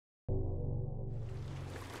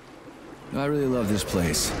I really love this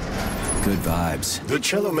place. Good vibes. The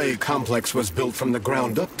Chelomey complex was built from the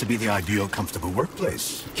ground up to be the ideal, comfortable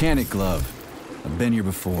workplace. Can't glove. I've been here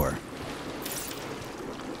before.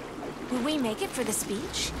 Will we make it for the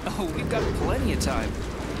speech? Oh, we've got plenty of time.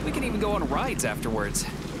 We can even go on rides afterwards.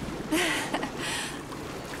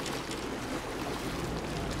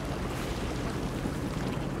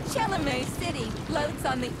 Chelomey City floats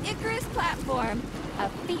on the Icarus platform, a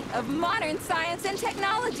feat of modern science and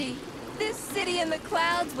technology. This city in the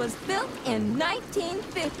clouds was built in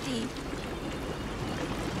 1950.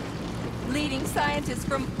 Leading scientists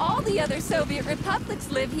from all the other Soviet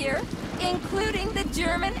republics live here, including the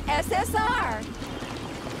German SSR.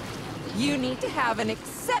 You need to have an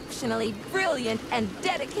exceptionally brilliant and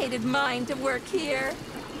dedicated mind to work here.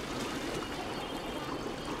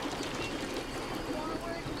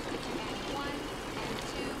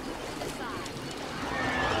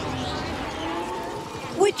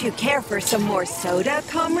 Would you care for some more soda,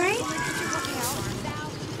 comrade? I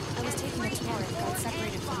was taking a tour and got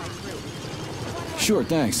separated from my group. Sure,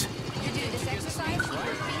 thanks. You do this exercise with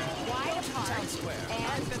your feet wide apart and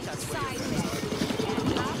side bend.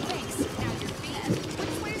 Thanks. Now your feet.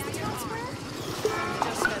 Which way is the town square?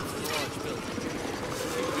 Just head for the large building.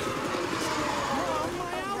 Oh,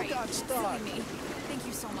 my owl got stuck. Thank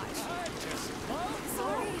you so much.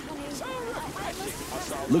 Sorry, honey.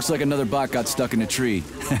 Looks like another bot got stuck in a tree.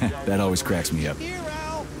 That always cracks me up. Here,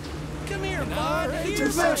 Al. Come here, bud.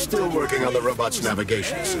 They're still working on the robot's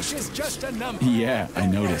navigation system. It's just a number. Yeah, I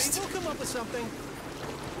noticed. We'll come up with something.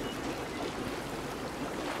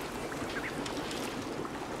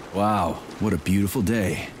 Wow, what a beautiful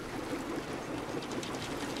day.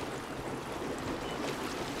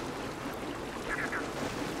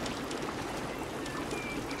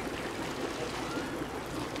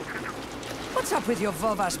 What's up with your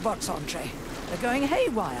Vovas bots, Andre? They're going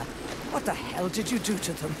haywire. What the hell did you do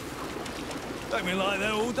to them? They've been like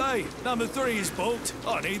that all day. Number 3 is booked.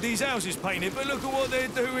 I need these houses painted, but look at what they're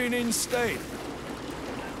doing instead.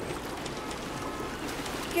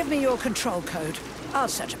 Give me your control code. I'll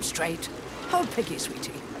set them straight. Hold Piggy,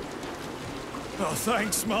 sweetie. Oh,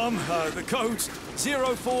 thanks, Mum. The code's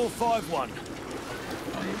 0451.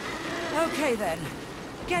 Okay, then.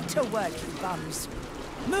 Get to work, you bums.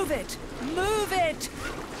 Move it! Move it!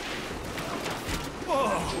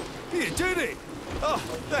 Oh, you did it! Oh,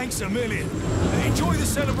 thanks a million. Enjoy the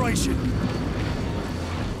celebration.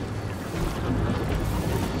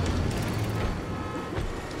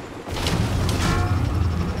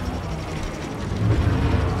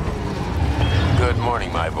 Good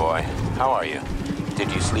morning, my boy. How are you?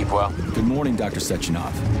 Did you sleep well? Good morning, Dr.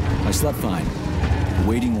 Sechenov. I slept fine.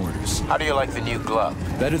 Awaiting orders. How do you like the new glove?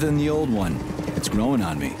 Better than the old one. It's growing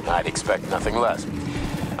on me. I'd expect nothing less.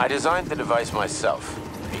 I designed the device myself.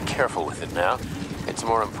 Be careful with it now. It's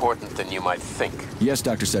more important than you might think. Yes,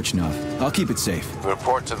 Dr. Sechenov. I'll keep it safe.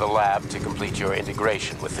 Report to the lab to complete your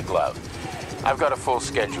integration with the glove. I've got a full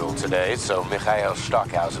schedule today, so Mikhail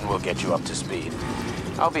Stockhausen will get you up to speed.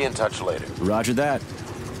 I'll be in touch later. Roger that.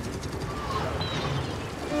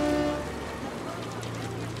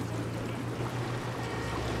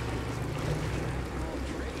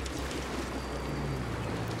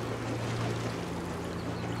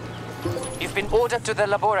 You've been ordered to the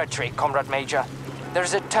laboratory, Comrade Major.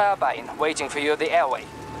 There's a turbine waiting for you at the airway.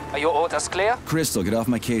 Are your orders clear? Crystal, get off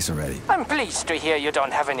my case already. I'm pleased to hear you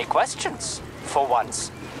don't have any questions. For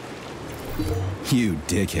once. You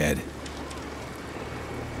dickhead.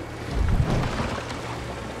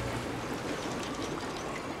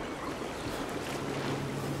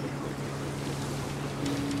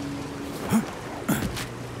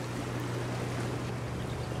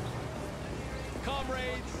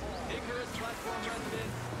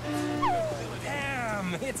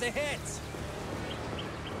 It's a hit!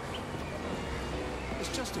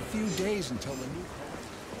 It's just a few days until the new...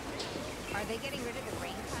 Are they getting rid of the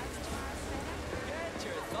rain clouds tomorrow, Sveta? Get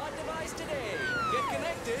your thought device today. Get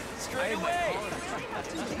connected straight away.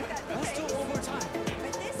 Let's do it one more time.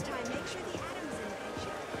 But this time, make sure the atom's in the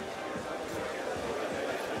picture.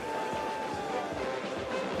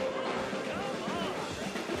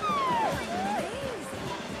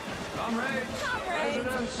 Comrades,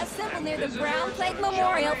 assemble near the Brown Plate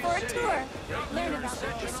Memorial for a tour. Learn about the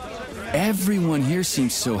history of the... Everyone here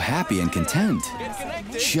seems so happy and content.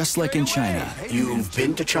 Just like in China. You've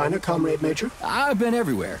been to China, Comrade Major? I've been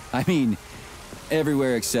everywhere. I mean,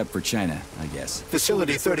 everywhere except for China, I guess.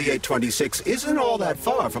 Facility 3826 isn't all that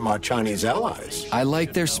far from our Chinese allies. I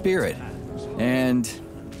like their spirit. And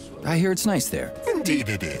I hear it's nice there. Indeed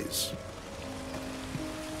it is.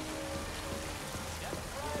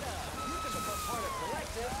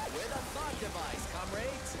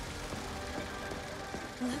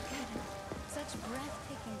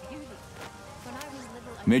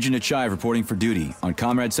 Major Nechayev reporting for duty on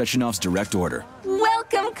Comrade Sechenov's direct order.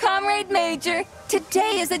 Welcome, Comrade Major.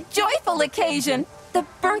 Today is a joyful occasion. The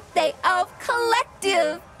birthday of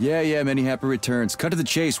Collective. Yeah, many happy returns. Cut to the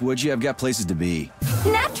chase, would you? I've got places to be.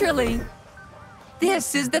 Naturally.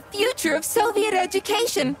 This is the future of Soviet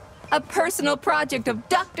education. A personal project of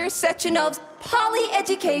Dr. Sechenov's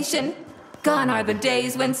Poly-Education. Gone are the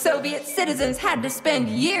days when Soviet citizens had to spend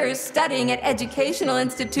years studying at educational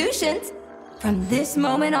institutions. From this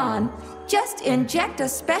moment on, just inject a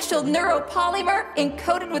special neuropolymer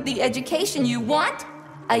encoded with the education you want,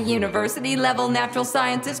 a university-level natural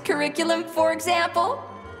sciences curriculum, for example,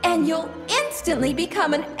 and you'll instantly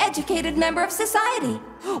become an educated member of society.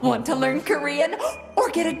 Want to learn Korean,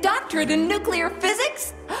 or get a doctorate in nuclear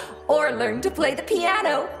physics, or learn to play the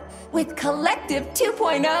piano? With Collective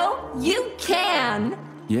 2.0, you can.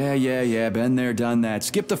 Yeah, been there, done that.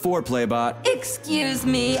 Skip the foreplay, bot. Excuse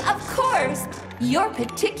me, of course. Your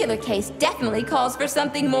particular case definitely calls for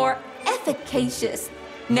something more efficacious.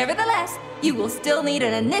 Nevertheless, you will still need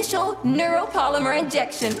an initial neuropolymer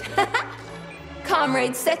injection.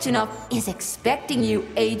 Comrade Sechenov is expecting you,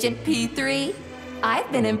 Agent P3. I've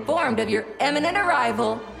been informed of your imminent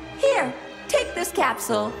arrival. Here, take this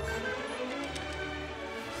capsule.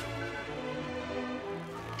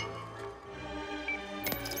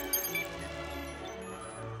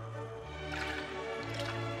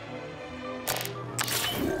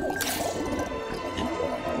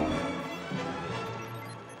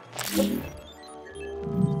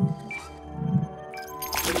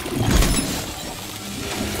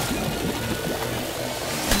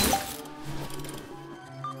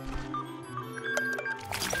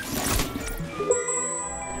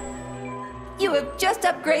 You have just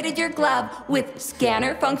upgraded your glove with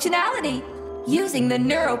scanner functionality. Using the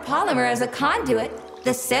neuropolymer as a conduit,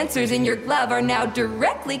 the sensors in your glove are now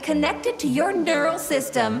directly connected to your neural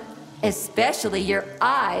system, especially your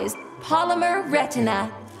eyes' polymer retina.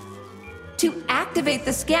 To activate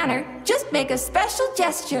the scanner, just make a special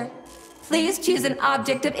gesture. Please choose an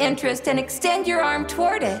object of interest and extend your arm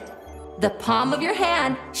toward it. The palm of your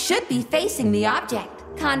hand should be facing the object.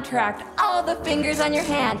 Contract all the fingers on your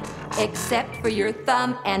hand, except for your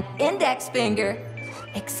thumb and index finger.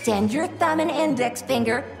 Extend your thumb and index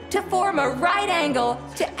finger to form a right angle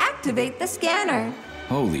to activate the scanner.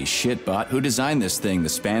 Holy shit, bot. Who designed this thing? The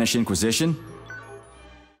Spanish Inquisition?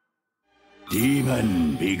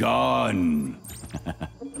 Demon, be gone!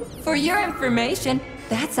 For your information,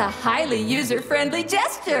 that's a highly user-friendly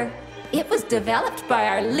gesture. It was developed by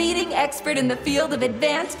our leading expert in the field of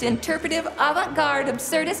advanced interpretive avant-garde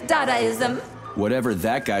absurdist Dadaism. Whatever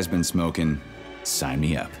that guy's been smoking, sign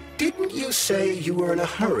me up. Didn't you say you were in a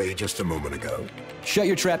hurry just a moment ago? Shut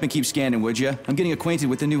your trap and keep scanning, would you? I'm getting acquainted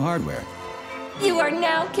with the new hardware. You are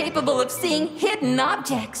now capable of seeing hidden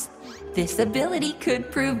objects. This ability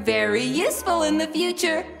could prove very useful in the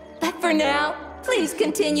future. But for now, please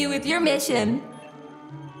continue with your mission.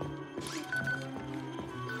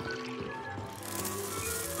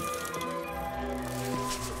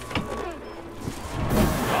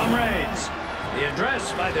 Comrades, the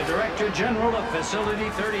address by the Director General of Facility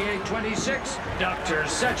 3826, Dr.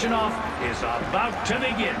 Sechenov, is about to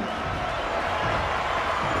begin.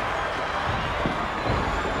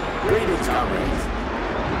 Greetings, comrades.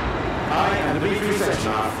 I am Dmitry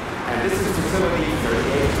Sechenov, and this is Facility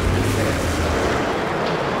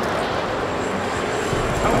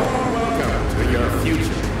 3826. A warm welcome to your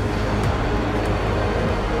future.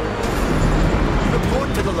 Report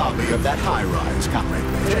to the lobby of that high-rise, Comrade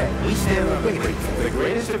Major. Today, we stand waiting for the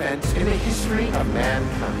greatest event in the history of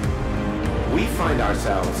mankind. We find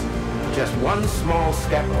ourselves just one small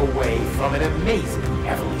step away from an amazing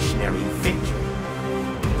evolutionary victory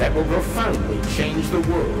that will profoundly change the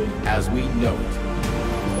world as we know it.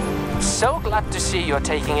 So glad to see you're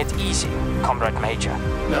taking it easy, Comrade Major.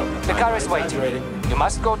 No, the car is waiting. You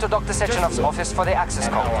must go to Dr. Sechenov's office for the access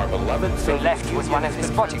code. Our beloved Been left with one of his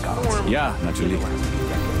bodyguards. Yeah, naturally.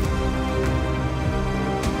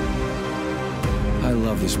 I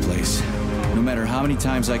love this place. No matter how many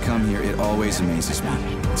times I come here, it always amazes me.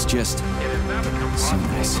 It's just so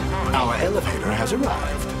nice. Our elevator has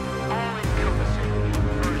arrived.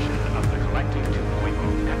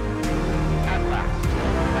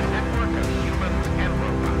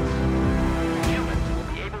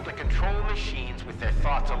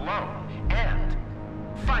 Thoughts alone, and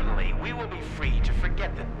finally we will be free to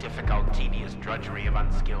forget the difficult, tedious drudgery of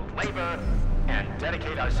unskilled labor and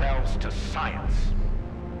dedicate ourselves to science.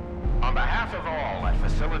 On behalf of all at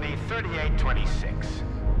Facility 3826,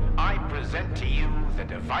 I present to you the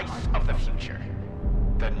device of the future,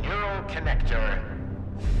 the neural connector,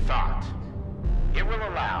 Thought. It will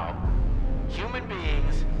allow human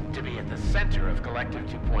beings to be at the center of Collective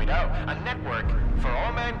 2.0, a network for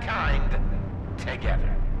all mankind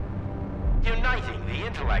together. Uniting the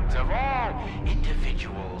intellect of all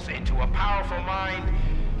individuals into a powerful mind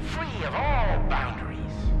free of all boundaries.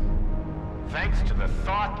 Thanks to the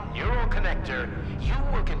Thought Neural Connector, you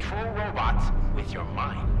will control robots with your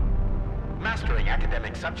mind. Mastering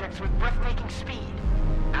academic subjects with breathtaking speed.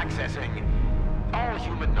 Accessing all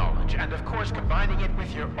human knowledge, and of course combining it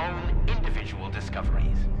with your own individual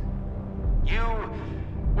discoveries. You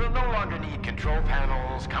will no longer need control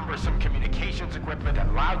panels, cumbersome communications equipment,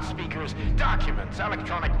 and loudspeakers, documents,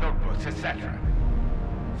 electronic notebooks, etc.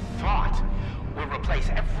 Thought will replace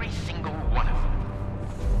every single one of them.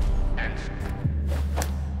 And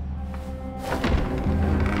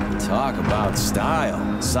talk about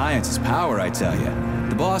style. Science is power, I tell you.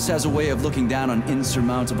 The boss has a way of looking down on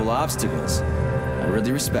insurmountable obstacles. I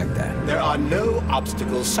really respect that. There are no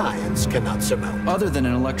obstacles science cannot surmount. Other than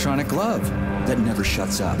an electronic glove that never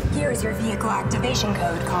shuts up. Here's your vehicle activation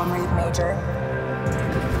code, Comrade Major.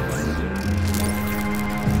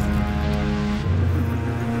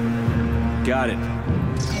 Got it.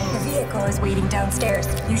 The vehicle is waiting downstairs.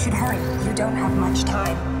 You should hurry. You don't have much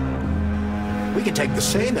time. We can take the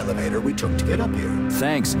same elevator we took to get up here.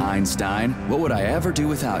 Thanks, Einstein. What would I ever do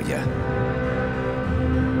without you?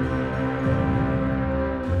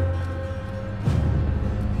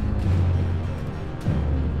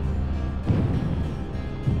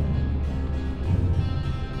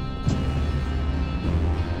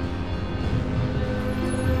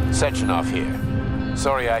 Sechenov here.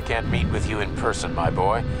 Sorry I can't meet with you in person, my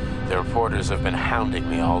boy. The reporters have been hounding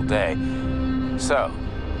me all day. So,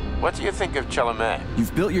 what do you think of Chalamet?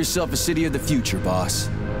 You've built yourself a city of the future, boss.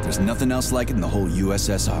 There's nothing else like it in the whole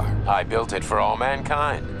USSR. I built it for all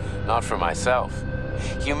mankind, not for myself.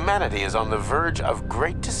 Humanity is on the verge of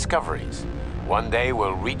great discoveries. One day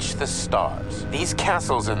we'll reach the stars. These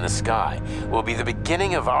castles in the sky will be the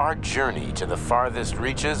beginning of our journey to the farthest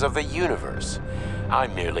reaches of the universe.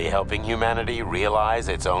 I'm merely helping humanity realize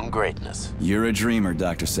its own greatness. You're a dreamer,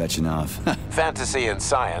 Dr. Sechenov. Fantasy and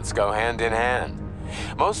science go hand in hand.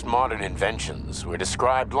 Most modern inventions were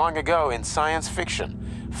described long ago in science fiction.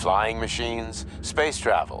 Flying machines, space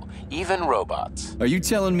travel, even robots. Are you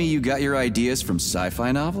telling me you got your ideas from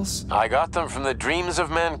sci-fi novels? I got them from the dreams of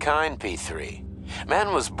mankind, P3.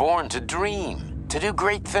 Man was born to dream, to do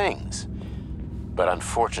great things. But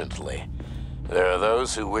unfortunately, there are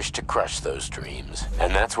those who wish to crush those dreams.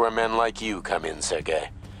 And that's where men like you come in, Sergei.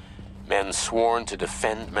 Men sworn to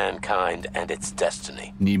defend mankind and its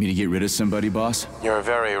destiny. Need me to get rid of somebody, boss? You're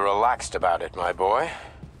very relaxed about it, my boy.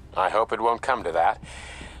 I hope it won't come to that.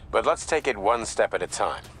 But let's take it one step at a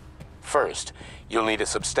time. First, you'll need a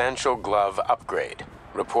substantial glove upgrade.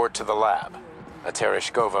 Report to the lab. A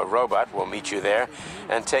Tereshkova robot will meet you there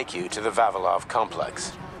and take you to the Vavilov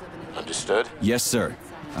complex. Understood? Yes, sir.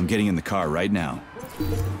 I'm getting in the car right now.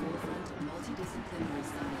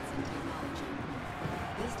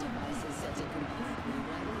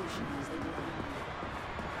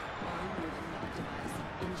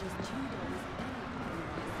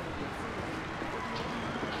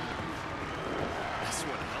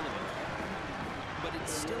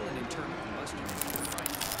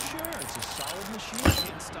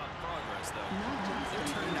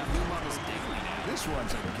 This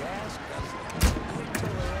one's a gas guzzler. Quick till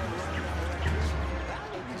the air running electricity.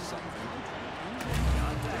 That'll be something.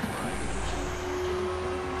 Not that right.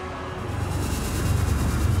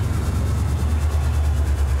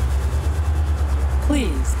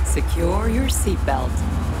 Please secure your seatbelt.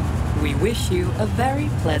 We wish you a very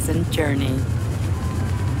pleasant journey.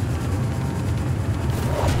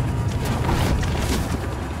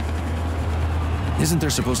 Isn't there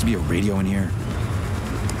supposed to be a radio in here?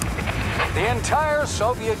 The entire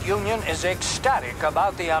Soviet Union is ecstatic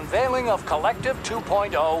about the unveiling of Collective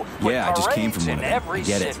 2.0 with Yeah, I just came from one in of them. every I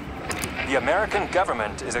get it. city. The American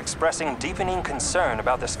government is expressing deepening concern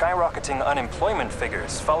about the skyrocketing unemployment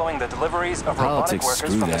figures following the deliveries of robotic Politics, workers screw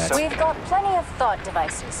from the that. Soviet We've got plenty of thought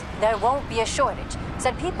devices. There won't be a shortage,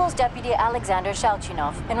 said People's Deputy Alexander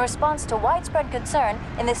Shalchinov in response to widespread concern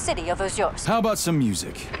in the city of Ozyorsk. How about some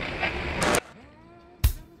music?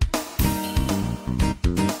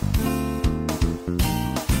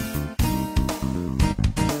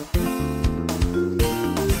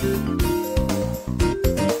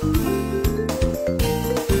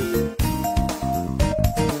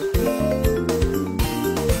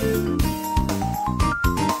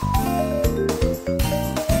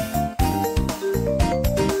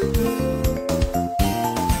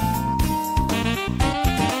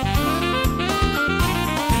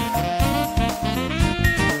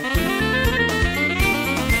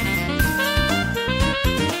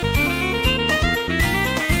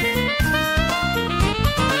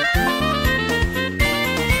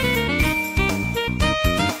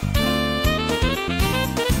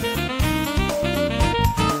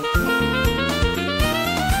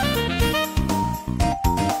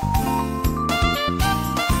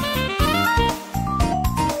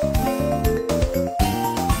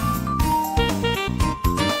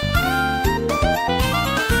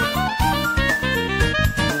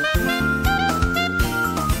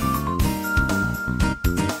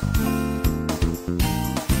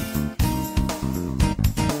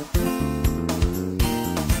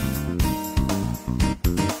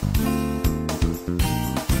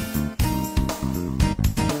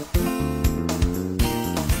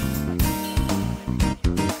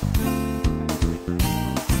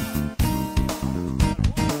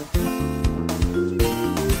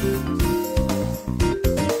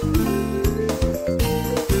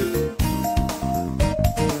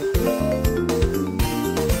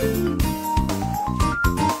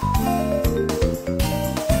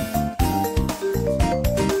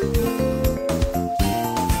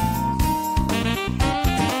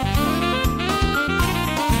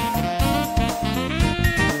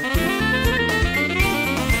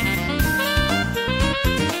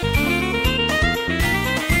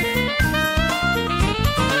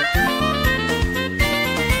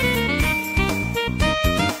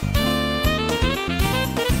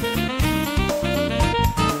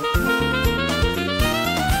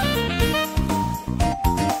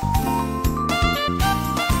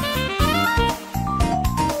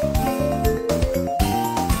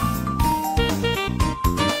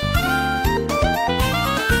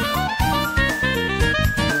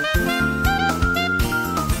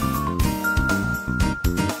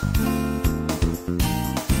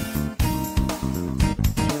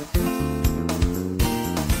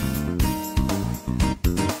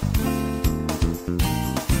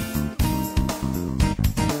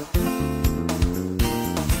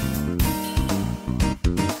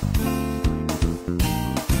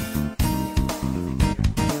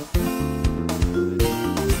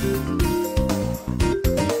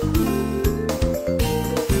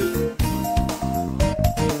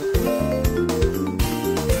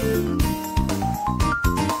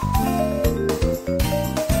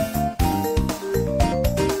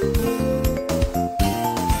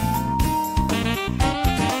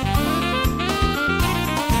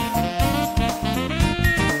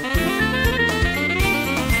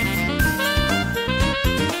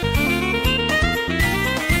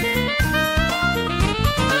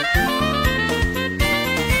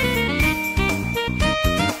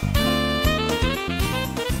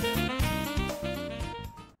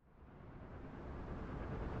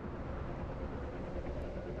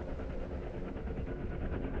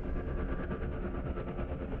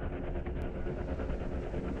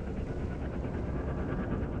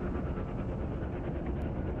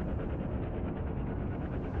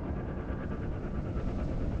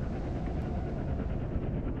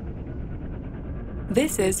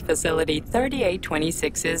 This is Facility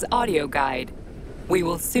 3826's audio guide. We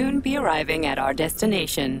will soon be arriving at our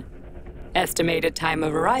destination. Estimated time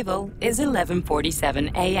of arrival is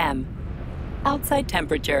 11:47 a.m. Outside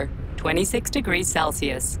temperature, 26 degrees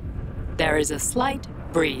Celsius. There is a slight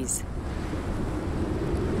breeze.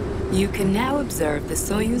 You can now observe the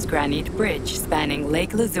Soyuz Granite Bridge spanning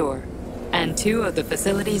Lake Lazur, and two of the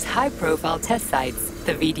facility's high-profile test sites,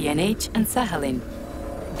 the VDNH and Sakhalin.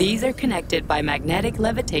 These are connected by magnetic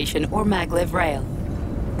levitation or maglev rail.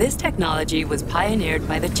 This technology was pioneered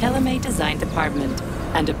by the Chelomey Design Department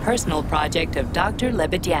and a personal project of Dr.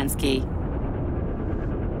 Lebedyansky.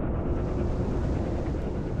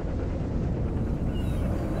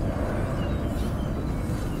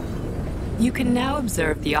 You can now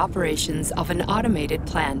observe the operations of an automated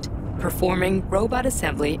plant, performing robot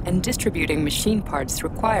assembly and distributing machine parts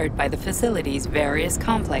required by the facility's various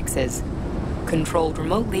complexes. Controlled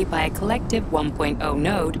remotely by a collective 1.0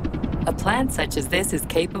 node, a plant such as this is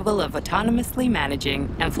capable of autonomously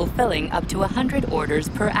managing and fulfilling up to 100 orders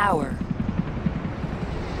per hour.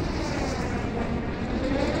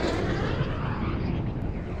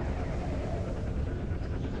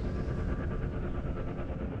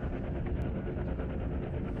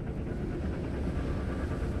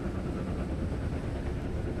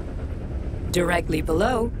 Directly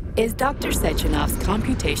below is Dr. Sechenov's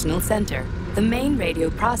computational center, the main radio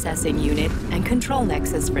processing unit and control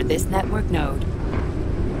nexus for this network node.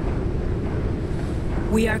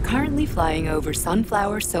 We are currently flying over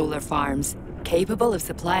sunflower solar farms, capable of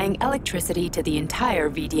supplying electricity to the entire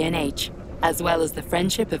VDNH, as well as the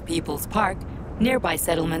Friendship of People's Park, nearby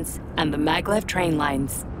settlements, and the maglev train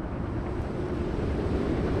lines.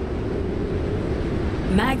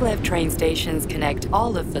 Maglev train stations connect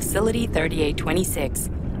all of Facility 3826,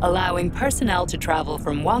 allowing personnel to travel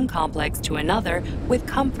from one complex to another with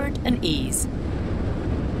comfort and ease.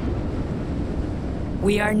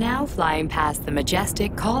 We are now flying past the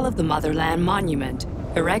majestic Call of the Motherland Monument,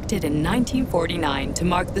 erected in 1949 to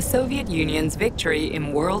mark the Soviet Union's victory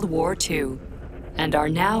in World War II, and are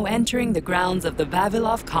now entering the grounds of the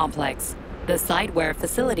Vavilov Complex, the site where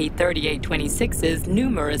Facility 3826's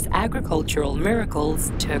numerous agricultural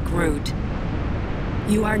miracles took root.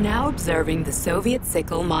 You are now observing the Soviet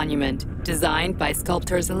Sickle Monument, designed by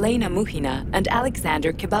sculptors Elena Muhina and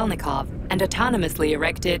Alexander Kibalnikov, and autonomously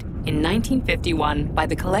erected in 1951 by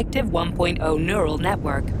the Collective 1.0 Neural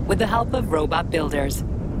Network with the help of robot builders.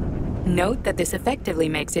 Note that this effectively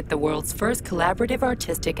makes it the world's first collaborative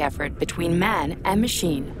artistic effort between man and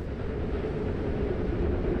machine.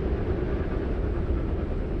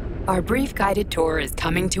 Our brief guided tour is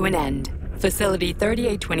coming to an end. Facility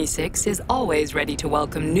 3826 is always ready to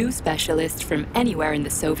welcome new specialists from anywhere in the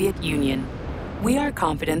Soviet Union. We are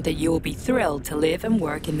confident that you will be thrilled to live and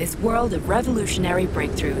work in this world of revolutionary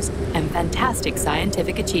breakthroughs and fantastic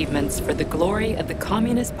scientific achievements for the glory of the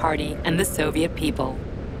Communist Party and the Soviet people.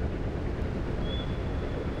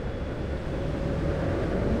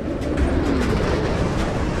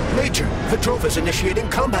 Major, Petrov is initiating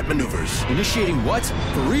combat maneuvers. Initiating what?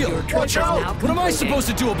 For real? Watch out! What am I supposed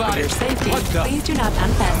to do about For it? your safety, What the? please do not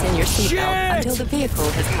unfasten your seatbelt Shit! until the vehicle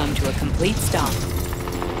has come to a complete stop.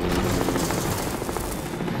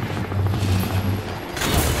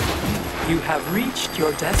 You have reached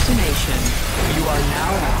your destination. You are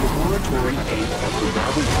now at Laboratory 8 of the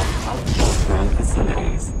Vavilov Outpost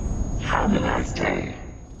facilities. Have a nice day.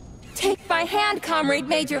 Take my hand, Comrade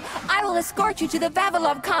Major. I will escort you to the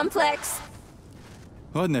Vavilov complex.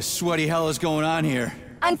 What in the sweaty hell is going on here?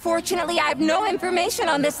 Unfortunately, I have no information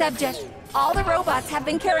on the subject. All the robots have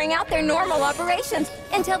been carrying out their normal operations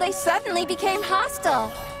until they suddenly became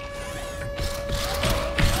hostile.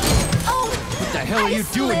 Oh! What the hell are you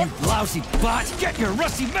doing, you lousy bot? Get your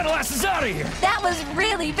rusty metal asses out of here! That was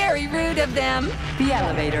really very rude of them. The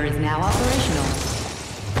elevator is now operational.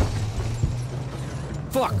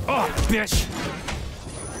 Fuck off, bitch!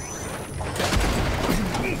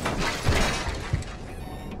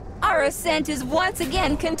 Our ascent is once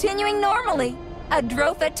again continuing normally. A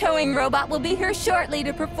Drofa towing robot will be here shortly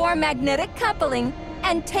to perform magnetic coupling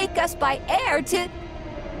and take us by air to...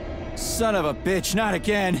 Son of a bitch, not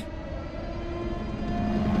again.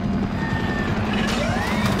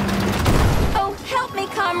 Oh, help me,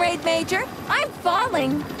 Comrade Major. I'm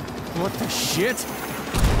falling. What the shit?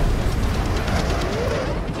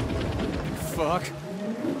 Fuck.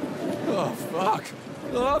 Oh, fuck.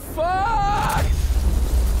 Oh, fuck!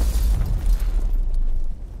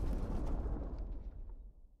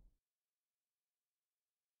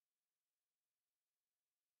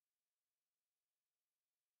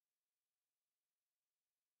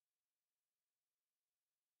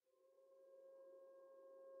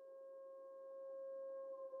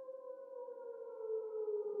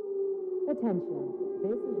 Attention.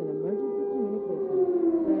 This is an emergency communication.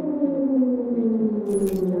 There has been a critical breach in the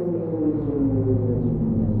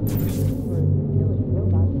facility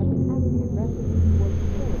robots have been acting aggressively towards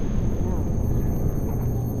facility personnel.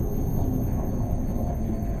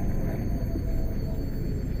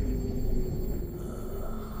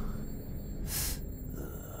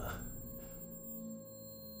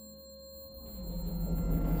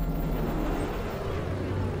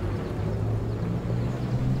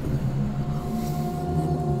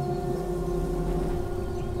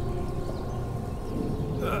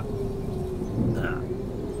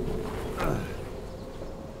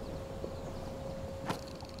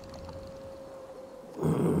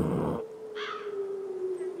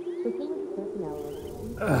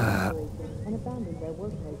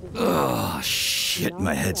 Oh, shit,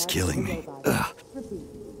 my head's killing me. Ugh. Repeat,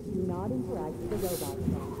 do not interact with the robot.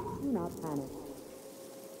 Do not panic.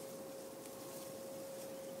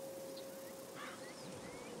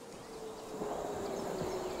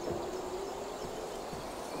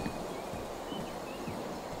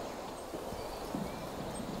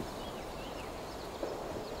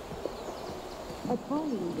 Upon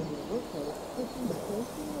leaving your workplace, proceed straight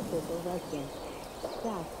to your official residence.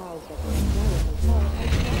 Staff housed at the Royal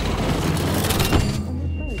Hotel and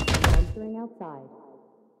refrain from venturing outside.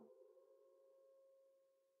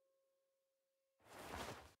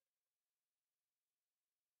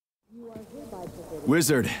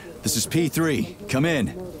 Wizard, this is P3. Come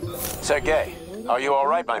in. Sergei, are you all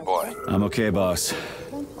right, my boy? I'm okay, boss.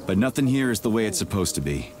 But nothing here is the way it's supposed to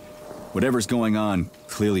be. Whatever's going on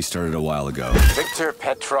clearly started a while ago. Viktor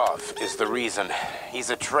Petrov is the reason. He's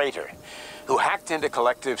a traitor who hacked into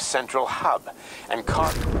Collective's central hub and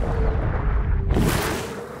caught...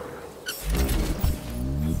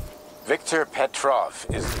 Viktor Petrov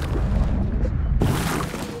is...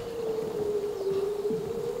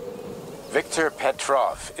 Viktor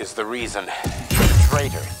Petrov is the reason. The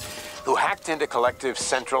traitor who hacked into Collective's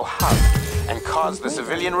central hub and caused the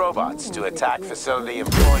civilian robots to attack facility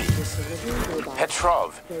employees.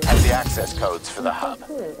 Petrov has the access codes for the hub.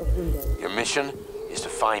 Your mission is to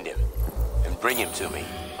find him and bring him to me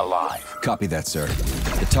alive. Copy that, sir.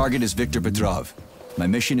 The target is Viktor Petrov. My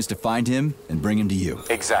mission is to find him and bring him to you.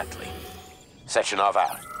 Exactly. Sechenov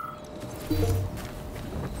out.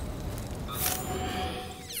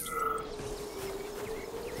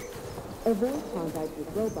 Avoid contact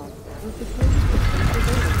with robots.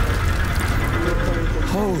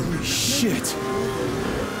 Holy shit!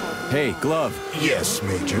 Hey, Glove. Yes,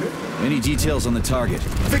 Major? Any details on the target?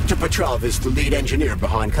 Viktor Petrov is the lead engineer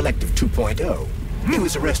behind Collective 2.0. He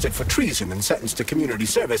was arrested for treason and sentenced to community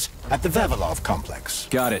service at the Vavilov complex.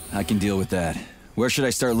 Got it. I can deal with that. Where should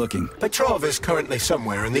I start looking? Petrov is currently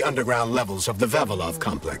somewhere in the underground levels of the Vavilov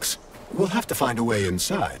complex. We'll have to find a way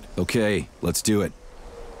inside. Okay, let's do it.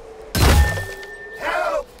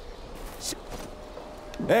 Help!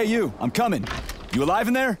 Hey, you! I'm coming. You alive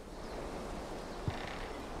in there?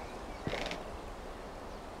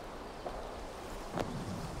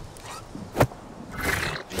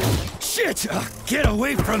 Shit! Get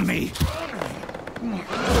away from me!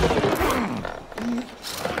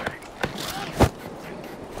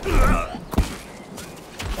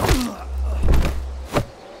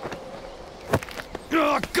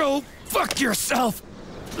 Go fuck yourself!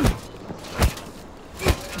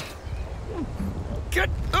 Get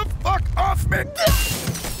the fuck off me!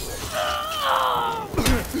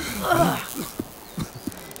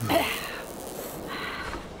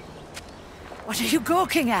 What are you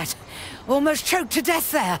gawking at? Almost choked to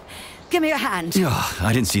death there. Give me a hand. Oh,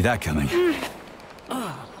 I didn't see that coming.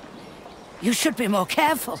 Oh. You should be more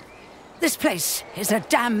careful. This place is a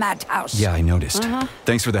damn madhouse. Yeah, I noticed.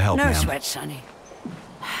 Thanks for the help, No ma'am. sweat, Sonny.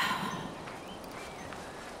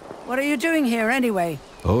 What are you doing here, anyway?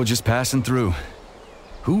 Oh, just passing through.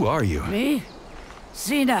 Who are you? Me?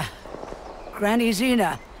 Xena. Granny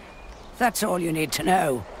Xena. That's all you need to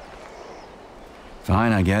know.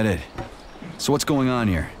 Fine, I get it. So what's going on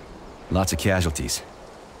here? Lots of casualties.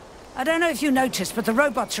 I don't know if you noticed, but the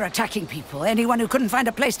robots are attacking people. Anyone who couldn't find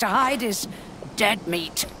a place to hide is dead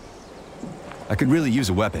meat. I could really use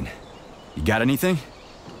a weapon. You got anything?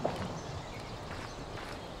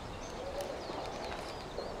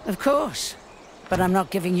 Of course. But I'm not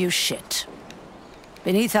giving you shit.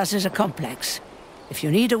 Beneath us is a complex. If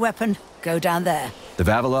you need a weapon, go down there. The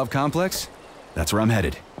Vavilov complex? That's where I'm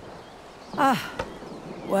headed. Ah.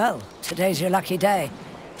 Well, today's your lucky day.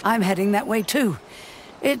 I'm heading that way too.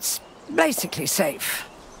 It's basically safe.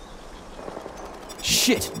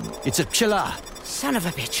 Shit! It's a Pchela! Son of a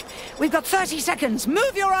bitch. We've got 30 seconds.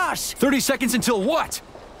 Move your ass! 30 seconds until what?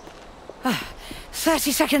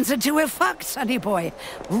 30 seconds until we're fucked, sonny boy.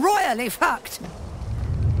 Royally fucked.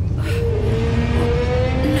 No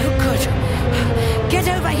good. Get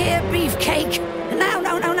over here, beefcake. Now,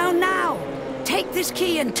 no, no, no, now. Take this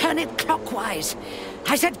key and turn it clockwise.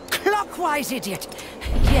 I said clockwise, idiot.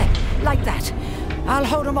 Yeah, like that. I'll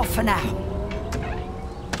hold them off for now.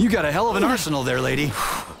 You got a hell of an arsenal there, lady.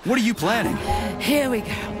 What are you planning? Here we go.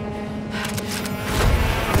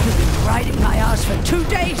 You've been riding my ass for 2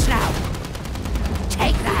 days now.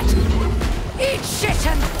 Take that. Eat shit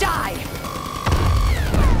and die.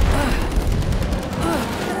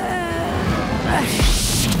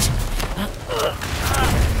 Shit.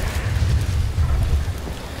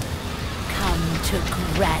 Come to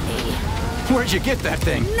Granny. Where'd you get that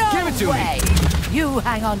thing? No Give it to way. me. You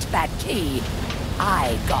hang on to that key.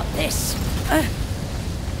 I got this.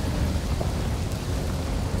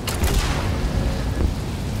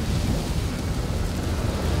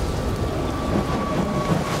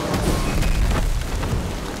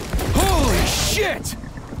 Holy shit!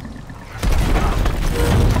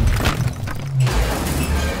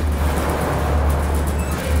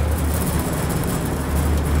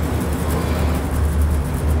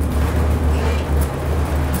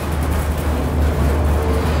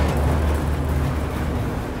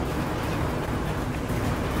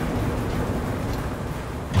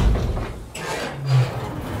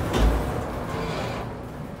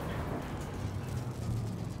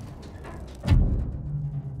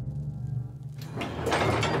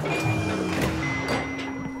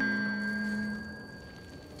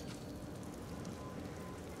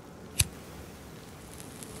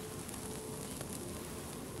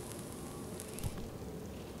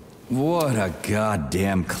 What a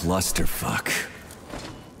goddamn clusterfuck.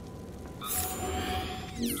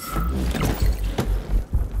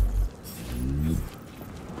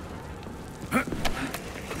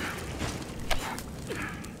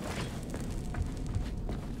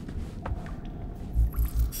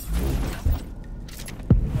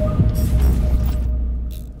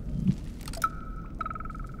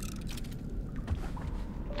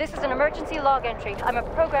 This is an emergency log entry. I'm a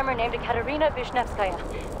programmer named Katerina Vishnevskaya.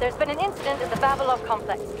 There's been an incident at the Vavilov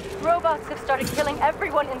complex. Robots have started killing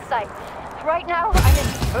everyone in sight. Right now, I'm in...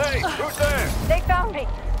 Hey, who's there? They found me.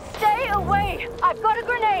 Stay away! I've got a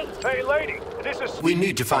grenade! Hey, lady, this is... We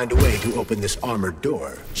need to find a way to open this armored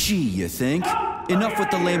door. Gee, you think? Enough with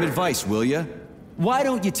the lame advice, will ya? Why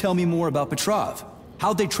don't you tell me more about Petrov?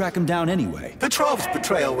 How'd they track him down anyway? Petrov's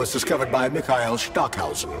betrayal was discovered by Mikhail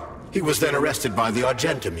Stockhausen. He was then arrested by the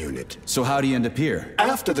Argentum unit. So how'd he end up here?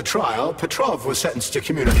 After the trial, Petrov was sentenced to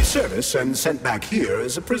community service and sent back here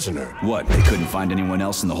as a prisoner. What, they couldn't find anyone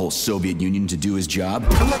else in the whole Soviet Union to do his job?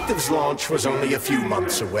 Collective's launch was only a few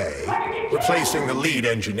months away. Replacing the lead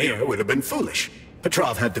engineer would have been foolish.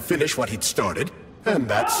 Petrov had to finish what he'd started, and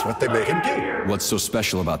that's what they made him do. What's so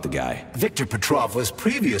special about the guy? Victor Petrov was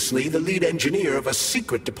previously the lead engineer of a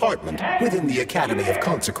secret department within the Academy of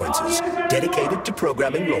Consequences, dedicated to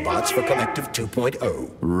programming robots for Collective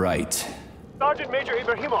 2.0. Right. Sergeant Major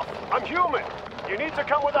Ibrahimov, I'm human. You need to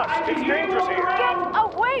come with us. It's dangerous here. Get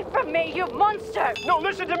away from me, you monster! No,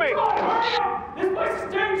 listen to me! This place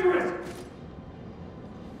is dangerous!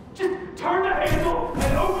 Just turn the handle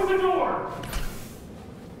and open the door!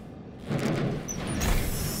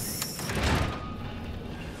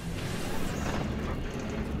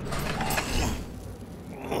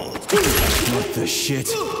 What the shit?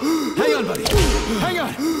 Hang on, buddy! Hang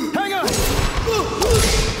on! Hang on!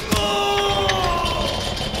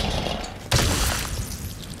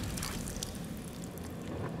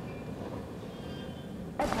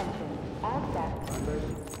 Attention, all staff members.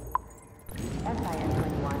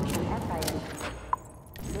 SIN-21 and SIN.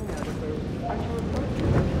 New notices are to report to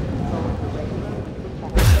Social Control for regular weekly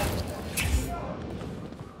checkups.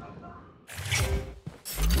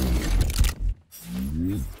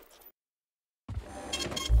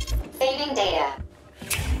 Saving data.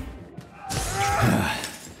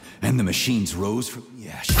 And the machines rose from the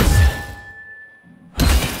ashes.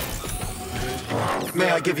 May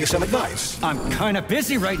I give you some advice? I'm kinda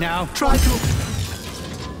busy right now. Try to...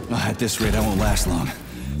 At this rate, I won't last long.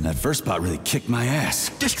 That first bot really kicked my ass.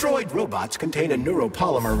 Destroyed robots contain a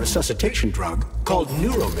neuropolymer resuscitation drug called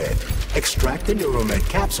Neuromed. Extract the Neuromed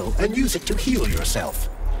capsule and use it to heal yourself.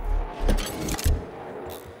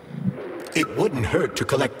 It wouldn't hurt to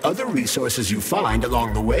collect other resources you find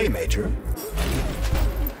along the way, Major.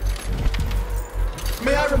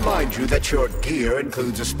 May I remind you that your gear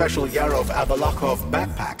includes a special Yarov Abalakov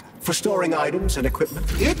backpack, for storing items and equipment.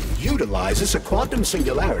 It utilizes a quantum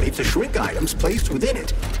singularity to shrink items placed within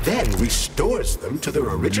it, then restores them to their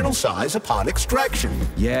original size upon extraction.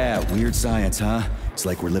 Yeah, weird science, huh? It's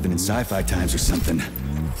like we're living in sci-fi times or something.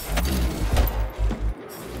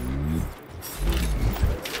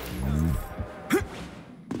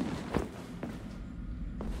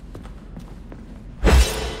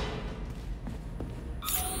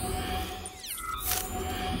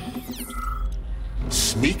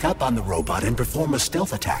 Sneak up on the robot and perform a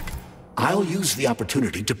stealth attack. I'll use the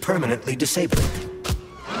opportunity to permanently disable it.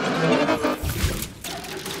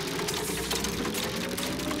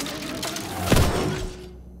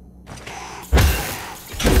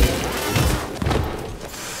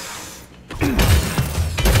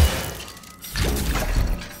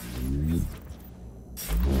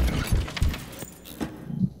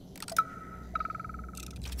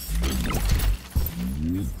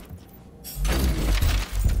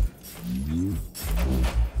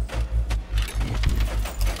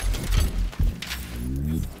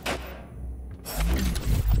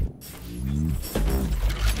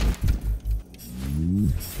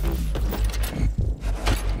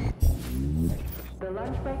 The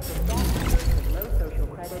lunch break for staff members with low social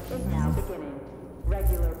credit is now beginning.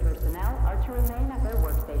 Regular personnel are to remain at their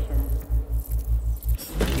workstations.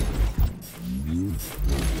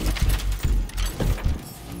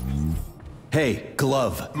 Hey,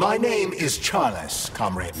 Glove. My name is Charles,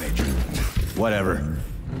 Comrade Major. Whatever.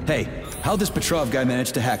 Hey, how'd this Petrov guy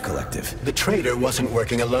manage to hack Collective? The traitor wasn't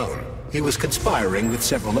working alone. He was conspiring with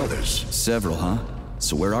several others. Several, huh?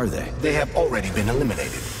 So where are they? They have already been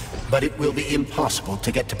eliminated. But it will be impossible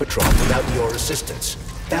to get to Petrov without your assistance.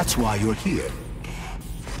 That's why you're here.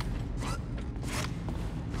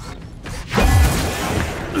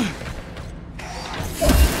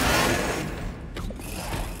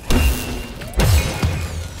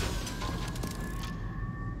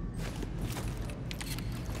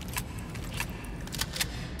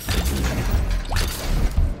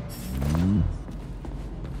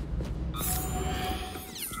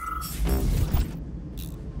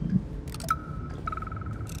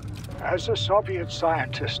 As a Soviet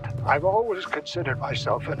scientist, I've always considered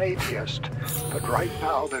myself an atheist. But right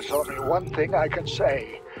now, there's only one thing I can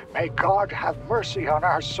say. May God have mercy on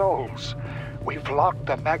our souls. We've locked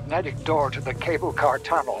the magnetic door to the cable car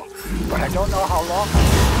tunnel, but I don't know how long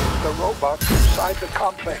the robots inside the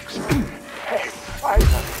complex. Hey,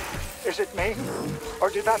 Ivan, is it me?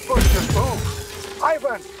 Or did that bush just move?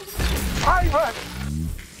 Ivan! Ivan!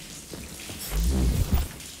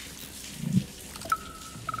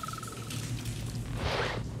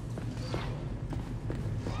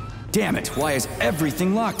 Damn it, why is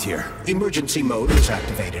everything locked here? Emergency mode was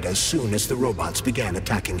activated as soon as the robots began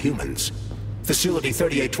attacking humans. Facility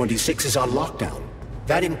 3826 is on lockdown.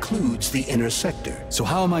 That includes the inner sector. So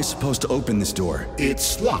how am I supposed to open this door?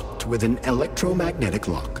 It's locked with an electromagnetic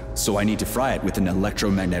lock. So I need to fry it with an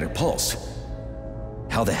electromagnetic pulse.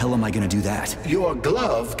 How the hell am I gonna do that? Your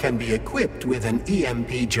glove can be equipped with an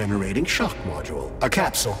EMP-generating shock module. A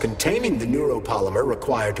capsule containing the neuropolymer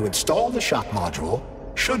required to install the shock module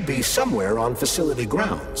should be somewhere on facility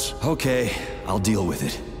grounds. Okay, I'll deal with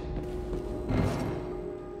it.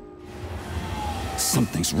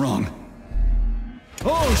 Something's wrong.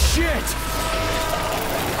 Oh, shit!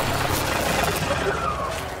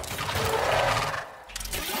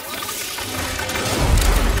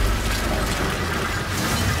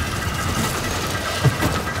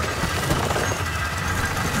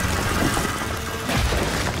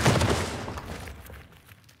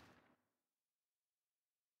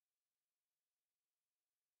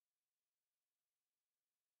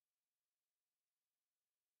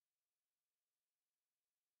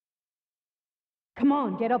 Come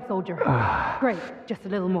on, get up, soldier. Great, just a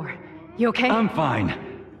little more. You okay? I'm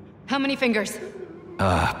fine. How many fingers?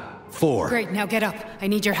 4. Great, now get up. I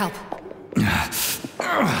need your help.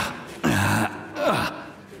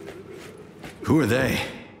 Who are they?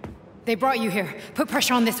 They brought you here. Put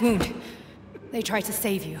pressure on this wound. They tried to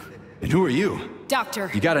save you. And who are you?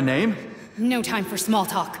 Doctor. You got a name? No time for small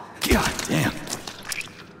talk. God damn.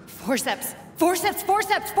 Forceps. Forceps,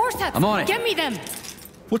 forceps, forceps! I'm on it. Get me them!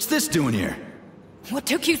 What's this doing here? What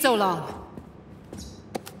took you so long?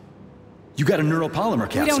 You got a neuropolymer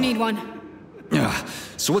capsule. We don't need one.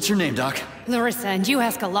 So what's your name, Doc? Larissa, and you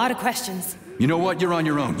ask a lot of questions. You know what? You're on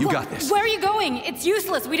your own. You got this. Where are you going? It's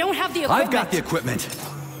useless. We don't have the equipment. I've got the equipment.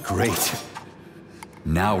 Great.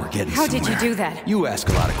 Now we're getting How somewhere. did you do that? You ask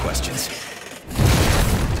a lot of questions.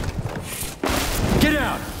 Get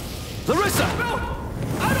out! Larissa! No!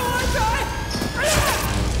 I don't want to die!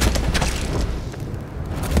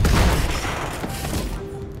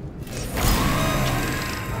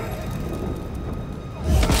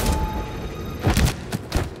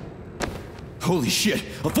 Holy shit!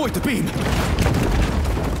 Avoid the beam!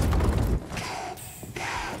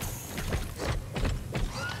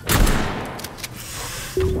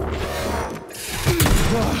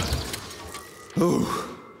 Ooh.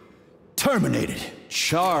 Terminated.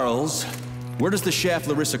 Charles, where does the shaft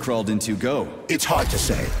Larissa crawled into go? It's hard to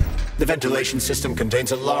say. The ventilation system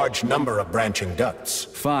contains a large number of branching ducts.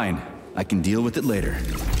 Fine. I can deal with it later.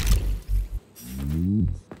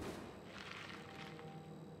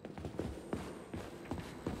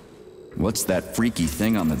 What's that freaky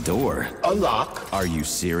thing on the door? A lock. Are you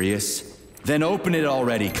serious? Then open it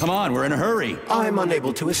already. Come on, we're in a hurry. I'm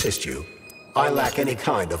unable to assist you. I lack any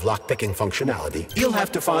kind of lock-picking functionality. You'll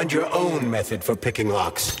have to find your own method for picking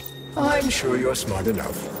locks. I'm sure you're smart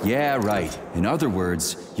enough. Yeah, right. In other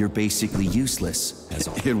words, you're basically useless.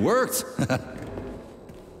 It worked!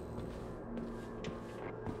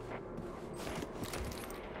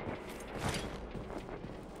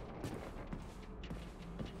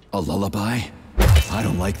 A lullaby? I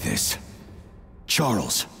don't like this.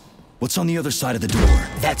 Charles, what's on the other side of the door?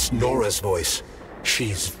 That's Nora's voice.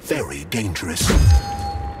 She's very dangerous.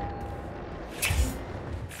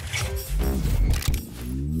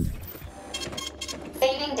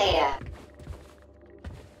 Saving data.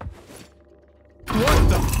 What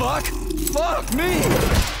the fuck? Fuck me!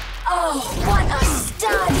 Oh, what a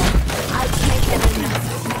stud! I can't get enough.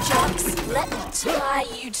 Jux, let me tie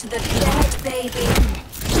you to the bed, baby.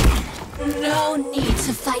 No need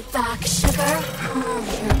to fight back, sugar.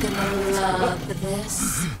 You're gonna love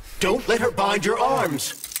this. Don't let her bind your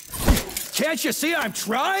arms. Can't you see I'm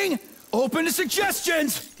trying? Open to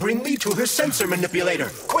suggestions! Bring me to her sensor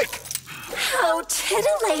manipulator, quick! How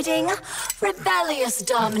titillating. Rebellious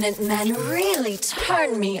dominant men really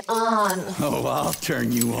turn me on. Oh, I'll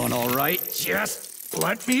turn you on, all right. Just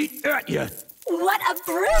let me at you. What a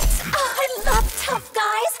brute! Oh, I love tough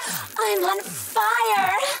guys. I'm on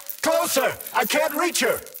fire. Closer! I can't reach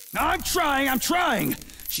her! I'm trying!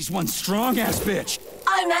 She's one strong-ass bitch.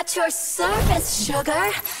 I'm at your service,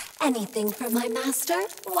 sugar. Anything for my master?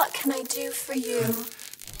 What can I do for you?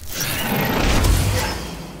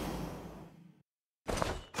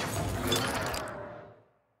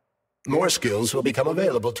 More skills will become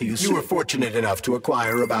available to you soon. You were fortunate enough to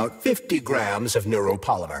acquire about 50 grams of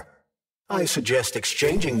neuropolymer. I suggest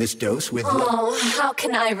exchanging this dose with... Oh, how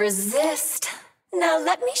can I resist? Now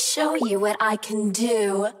let me show you what I can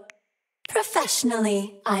do.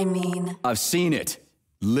 Professionally, I mean. I've seen it.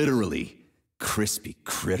 Literally. Crispy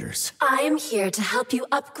critters. I am here to help you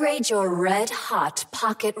upgrade your red-hot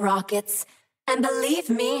pocket rockets. And believe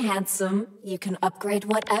me, handsome, you can upgrade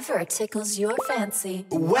whatever tickles your fancy.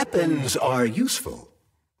 Weapons are useful.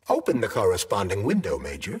 Open the corresponding window,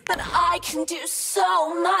 Major. But I can do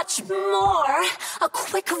so much more. A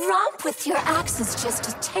quick romp with your axe is just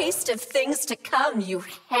a taste of things to come, you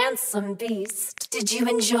handsome beast. Did you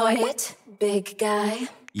enjoy it, big guy?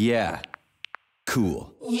 Yeah.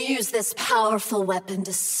 Cool. Use this powerful weapon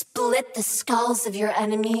to split the skulls of your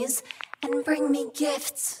enemies and bring me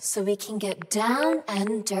gifts so we can get down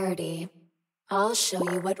and dirty. I'll show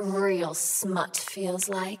you what real smut feels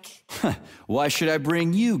like. Why should I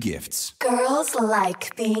bring you gifts? Girls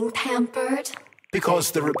like being pampered.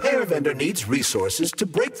 Because the repair vendor needs resources to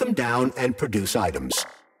break them down and produce items.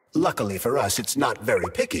 Luckily for us, it's not very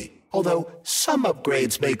picky, although some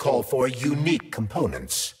upgrades may call for unique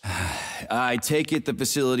components. I take it the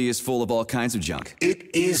facility is full of all kinds of junk.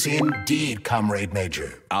 It is indeed, Comrade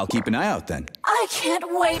Major. I'll keep an eye out then. I can't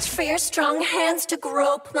wait for your strong hands to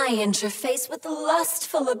grope my interface with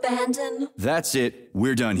lustful abandon. That's it.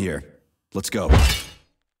 We're done here. Let's go.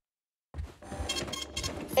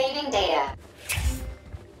 Saving data.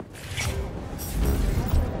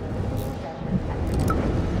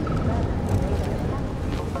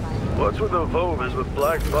 What's with the Vovas with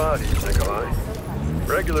black bodies, Nikolai?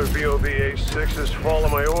 Regular VOB-A6s follow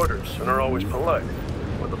my orders and are always polite.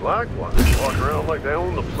 But the black ones walk around like they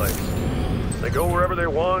own the place. They go wherever they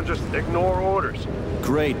want and just ignore orders.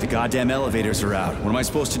 Great, the goddamn elevators are out. What am I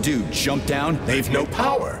supposed to do, jump down? They've no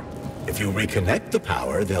power. If you reconnect the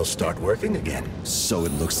power, they'll start working again. So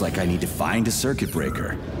it looks like I need to find a circuit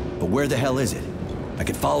breaker. But where the hell is it? I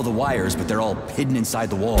can follow the wires, but they're all hidden inside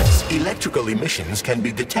the walls. Electrical emissions can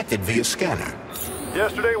be detected via scanner.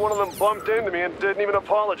 Yesterday, one of them bumped into me and didn't even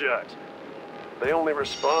apologize. They only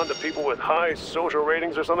respond to people with high social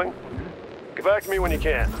ratings or something. Get back to me when you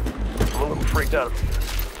can. I'm a little freaked out.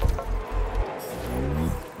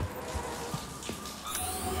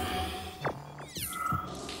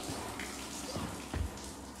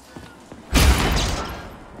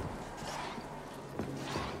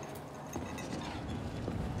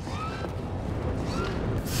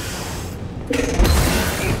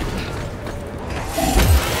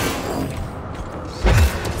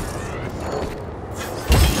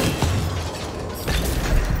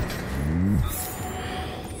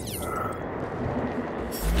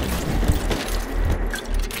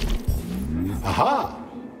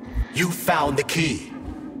 found the key.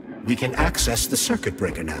 We can access the circuit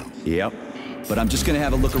breaker now. Yep. But I'm just gonna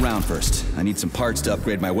have a look around first. I need some parts to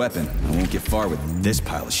upgrade my weapon. I won't get far with this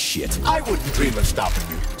pile of shit. I wouldn't dream of stopping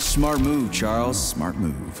you. Smart move, Charles. Smart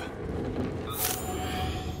move.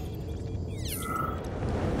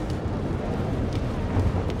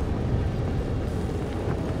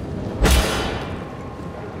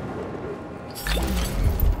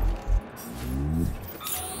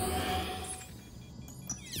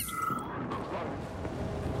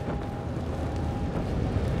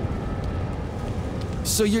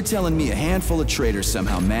 So you're telling me a handful of traitors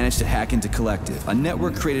somehow managed to hack into Collective, a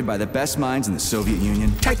network created by the best minds in the Soviet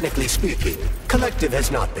Union? Technically speaking, Collective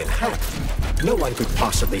has not been hacked. No one could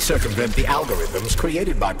possibly circumvent the algorithms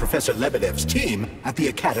created by Professor Lebedev's team at the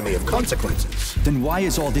Academy of Consequences. Then why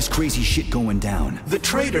is all this crazy shit going down? The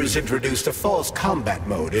traitors introduced a false combat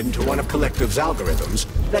mode into one of Collective's algorithms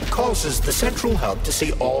that causes the central hub to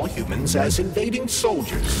see all humans as invading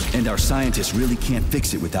soldiers. And our scientists really can't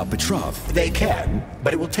fix it without Petrov. They can,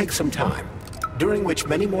 but it will take some time, during which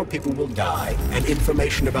many more people will die, and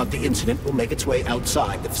information about the incident will make its way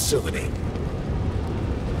outside the facility.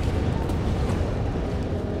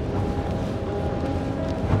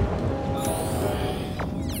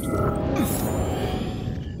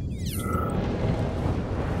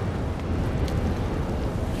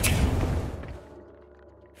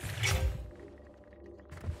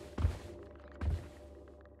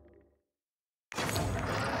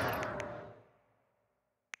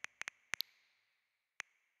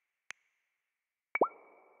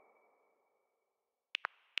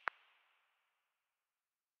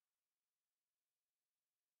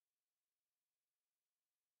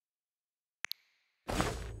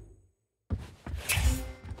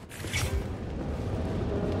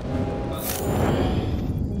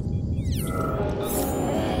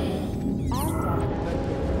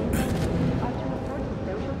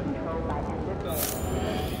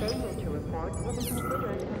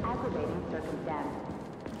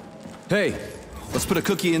 Hey, let's put a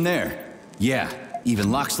cookie in there. Yeah,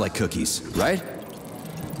 even locks like cookies, right?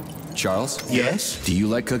 Charles? Yes? Do you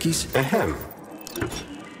like cookies? Ahem.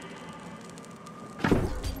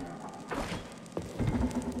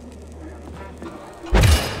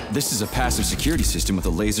 This is a passive security system with a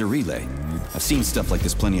laser relay. I've seen stuff like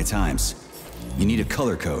this plenty of times. You need a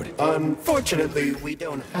color code. Unfortunately, we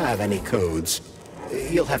don't have any codes.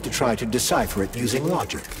 You'll have to try to decipher it using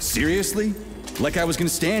logic. Seriously? Like I was gonna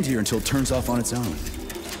stand here until it turns off on its own.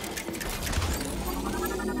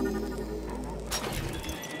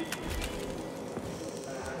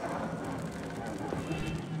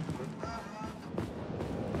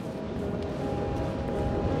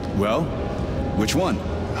 Well, which one?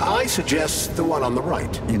 I suggest the one on the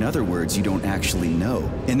right. In other words, you don't actually know.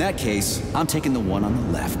 In that case, I'm taking the one on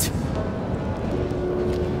the left.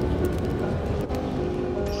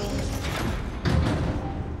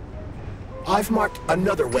 I've marked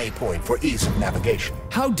another waypoint for ease of navigation.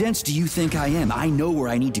 How dense do you think I am? I know where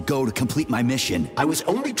I need to go to complete my mission. I was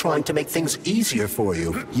only trying to make things easier for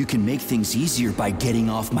you. You can make things easier by getting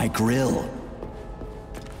off my grill.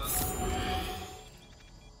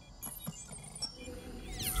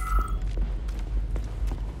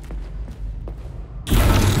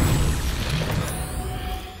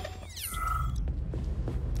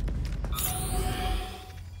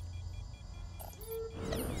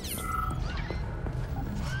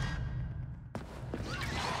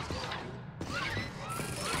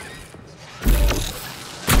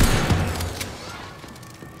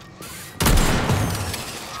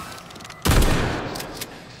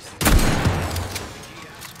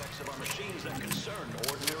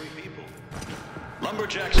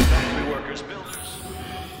 Lumberjacks, factory workers, builders.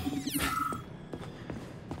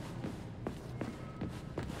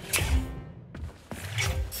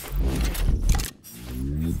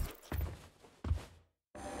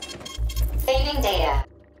 Saving data.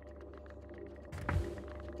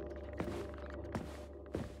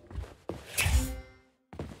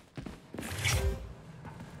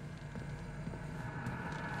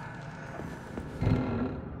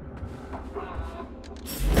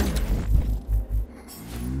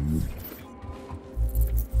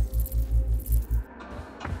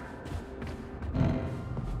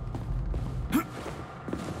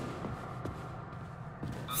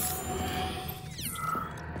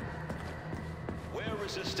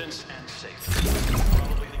 Resistance and safety.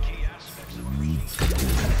 Probably the key aspects of our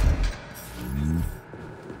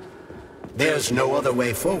There's no other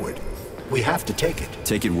way forward. We have to take it.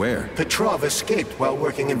 Take it where? Petrov escaped while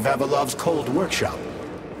working in Vavilov's cold workshop.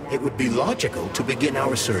 it would be logical to begin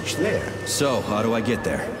our search there. So, how do I get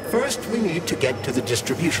there? First, we need to get to the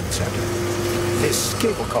distribution center. This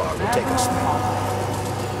cable car will take us there.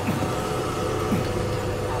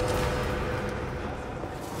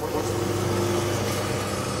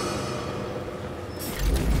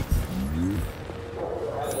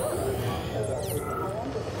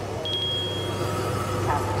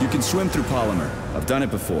 You can swim through polymer. I've done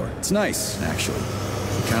it before. It's nice, actually.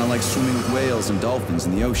 Kind of like swimming with whales and dolphins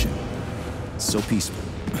in the ocean. It's so peaceful.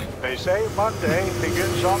 They say Monday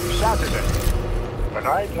begins on Saturday, but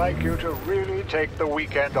I'd like you to really take the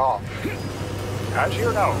weekend off. As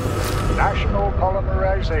you know, national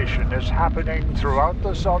polymerization is happening throughout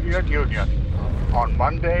the Soviet Union on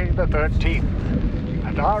Monday the 13th,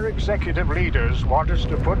 and our executive leaders want us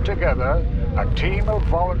to put together a team of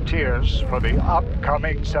volunteers for the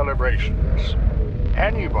upcoming celebrations.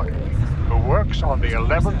 Anybody who works on the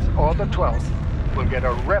 11th or the 12th will get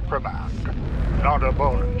a reprimand, not a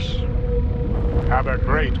bonus. Have a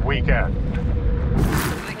great weekend.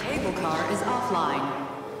 The cable car is offline.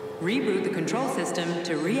 Reboot the control system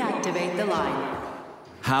to reactivate the line.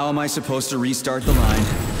 How am I supposed to restart the line?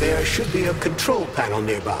 There should be a control panel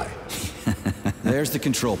nearby. There's the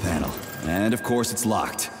control panel. And of course it's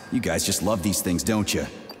locked. You guys just love these things, don't you?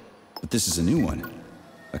 But this is a new one.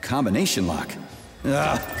 A combination lock.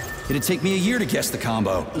 It'd take me a year to guess the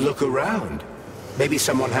combo. Look around. Maybe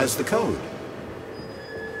someone has the code.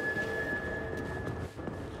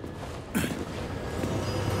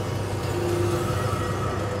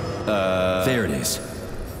 There it is.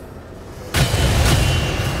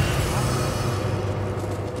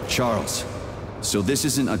 Charles, so this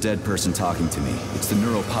isn't a dead person talking to me. It's the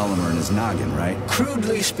neuropolymer in his noggin, right?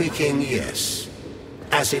 Crudely speaking, yes.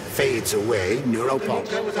 As it fades away,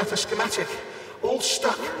 neuropolymer... Go without a schematic. All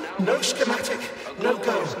stuck. No schematic. No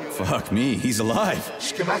go. Fuck me, he's alive.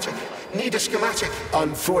 Schematic. Need a schematic.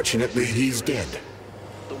 Unfortunately, he's dead.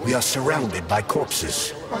 We are surrounded by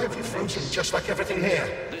corpses. Why have you frozen just like everything here?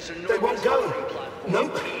 They won't go.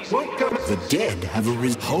 Nope, won't go. The dead have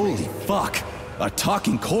arisen. Holy fuck! A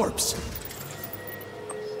talking corpse!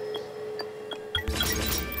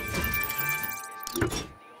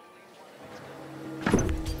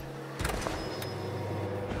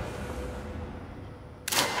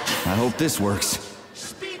 I hope this works.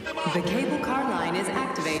 The cable car line is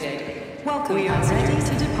activated. Welcome. We are ready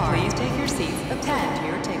to depart. Please take your seats. Attend to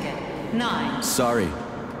your ticket. 9. Sorry,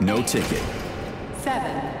 no ticket.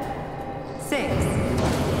 7. 6.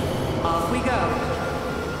 Off we go.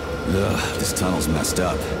 Ugh, this tunnel's messed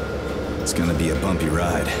up. It's gonna be a bumpy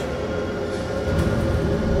ride.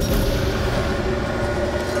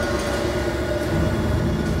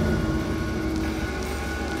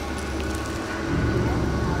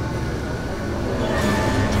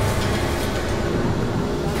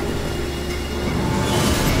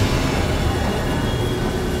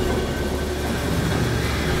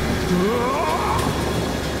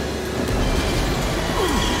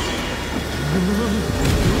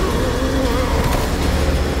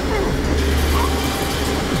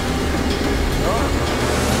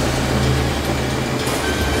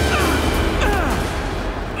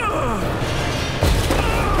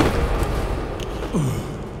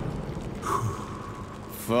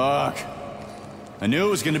 Fuck. I knew it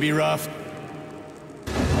was gonna be rough.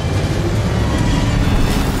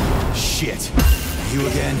 Shit. You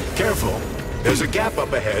again? Careful. There's a gap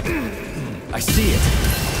up ahead. I see it.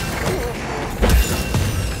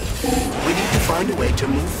 We need to find a way to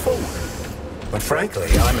move forward. But frankly,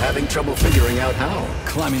 I'm having trouble figuring out how.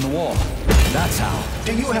 Climbing the wall. That's how.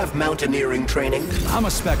 Do you have mountaineering training? I'm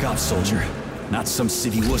a spec ops soldier. Not some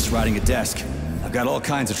city wuss riding a desk. I've got all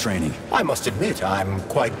kinds of training. I must admit, I'm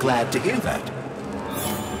quite glad to hear that.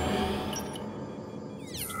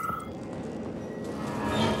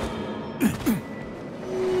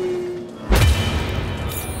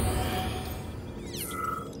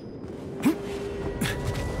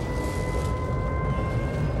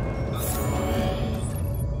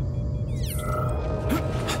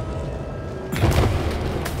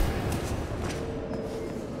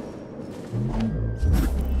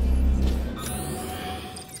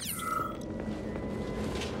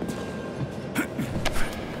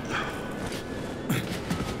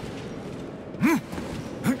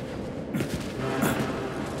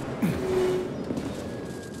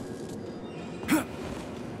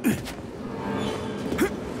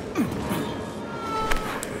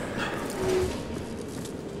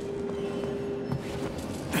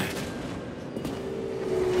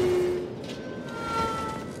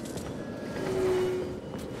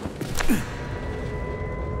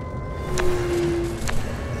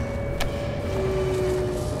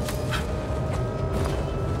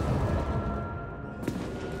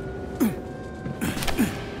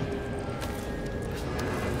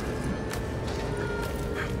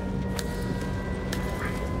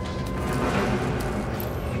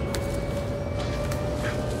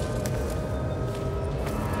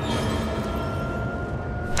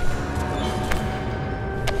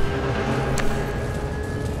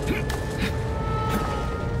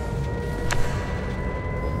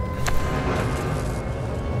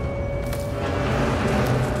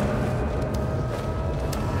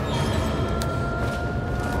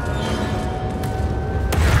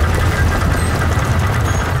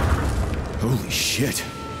 Shit.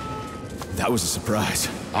 That was a surprise.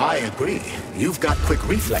 I agree. You've got quick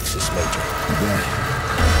reflexes, Major. You bet.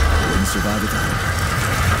 I wouldn't survive without it.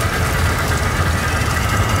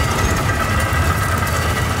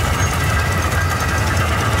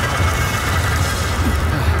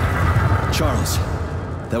 Charles,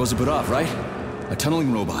 that was a Burav, right? A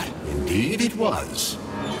tunneling robot. Indeed it was.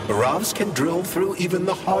 Buravs can drill through even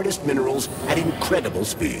the hardest minerals at incredible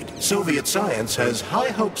speed. Soviet science has high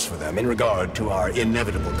hopes for them in regard to our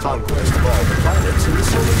inevitable conquest of all the planets in the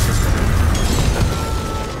solar system.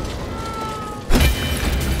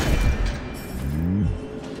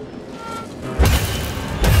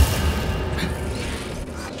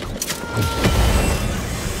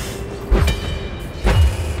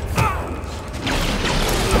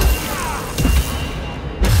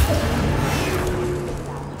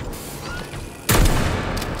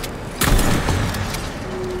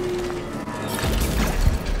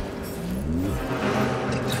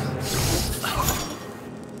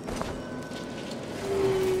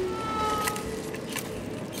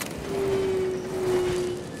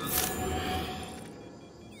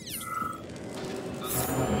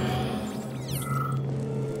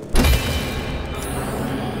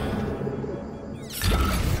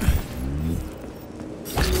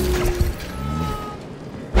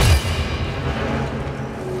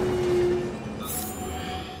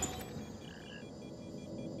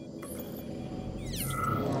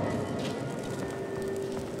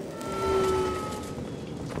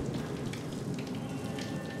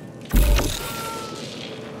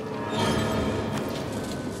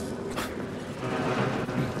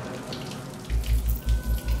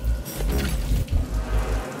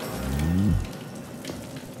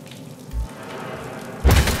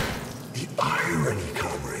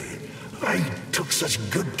 Such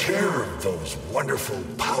good care of those wonderful,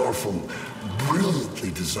 powerful,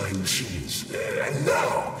 brilliantly designed machines. And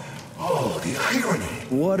now, oh, the irony.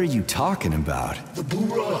 What are you talking about? The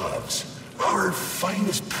Buravs, our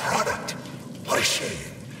finest product. What a shame.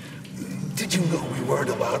 Did you know we weren't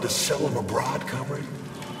allowed to sell them abroad, comrade?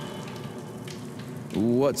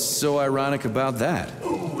 What's so ironic about that?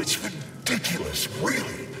 Oh, it's ridiculous,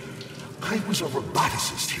 really. I was a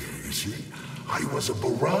roboticist here, you see. I was a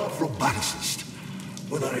Burav roboticist.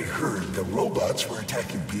 When I heard the robots were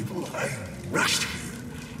attacking people, I rushed here.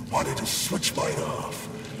 Wanted to switch mine off.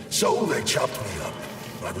 So they chopped me up.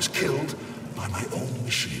 I was killed by my own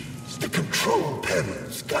machines. The control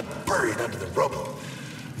panels got buried under the rubble.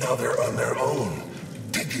 Now they're on their own,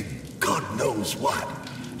 digging God knows what.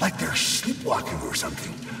 Like they're sleepwalking or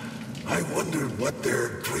something. I wonder what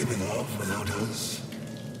they're dreaming of without us.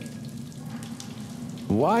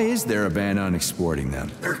 Why is there a ban on exporting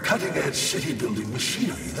them? They're cutting-edge city-building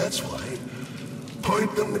machinery, that's why.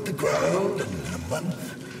 Point them at the ground, and in a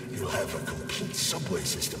month, you'll have a complete subway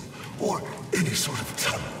system. Or any sort of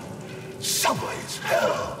tunnel. Subways,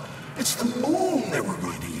 hell! It's the moon that we're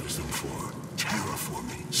going to use them for.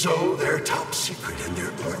 Terraforming. So they're top secret, and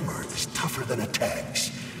their armor is tougher than a tank's.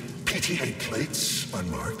 PTA plates,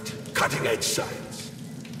 unmarked. Cutting-edge science.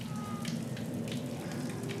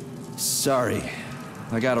 Sorry.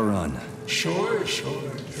 I gotta run. Sure,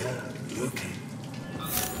 yeah, okay.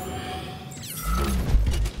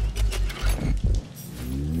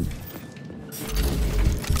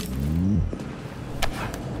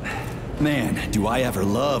 Man, do I ever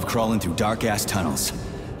love crawling through dark-ass tunnels.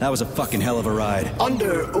 That was a fucking hell of a ride.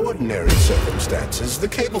 Under ordinary circumstances, the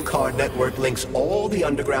cable car network links all the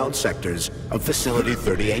underground sectors of Facility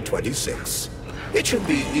 3826. It should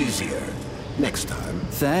be easier next time.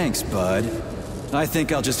 Thanks, bud. I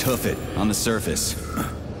think I'll just hoof it on the surface.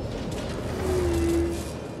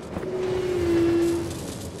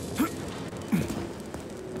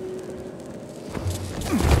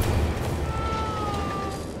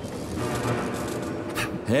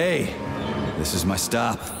 Hey, this is my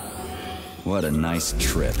stop. What a nice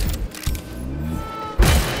trip.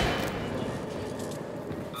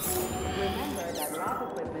 Remember that lab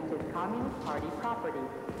equipment is Communist Party property.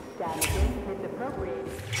 Damaging is appropriate.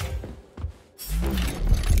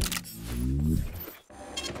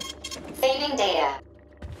 Saving data.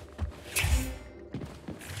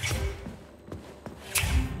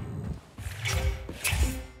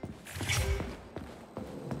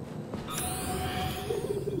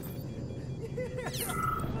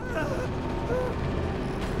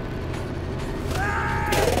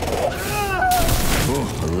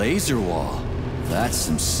 Oh, a laser wall. That's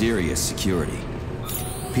some serious security.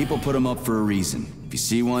 People put them up for a reason. If you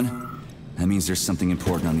see one, that means there's something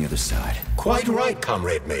important on the other side. Quite right,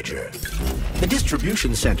 Comrade Major. The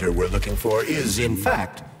distribution center we're looking for is, in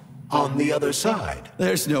fact, On the other side.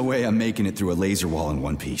 There's no way I'm making it through a laser wall in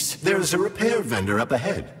one piece. There's a repair vendor up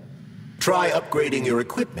ahead. Try upgrading your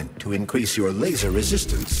equipment to increase your laser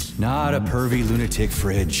resistance. Not a pervy lunatic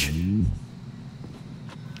fridge.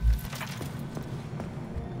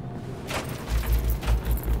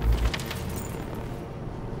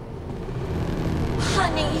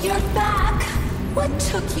 Honey, you're back! What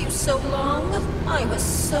took you so long? I was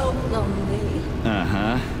so lonely.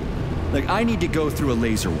 Uh-huh. Like, I need to go through a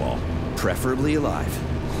laser wall, preferably alive.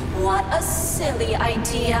 What a silly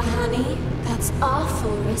idea, honey. That's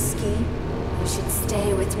awful risky. You should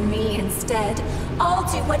stay with me instead. I'll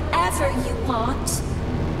do whatever you want.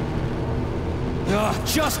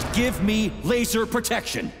 Just give me laser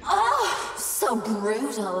protection. Oh, so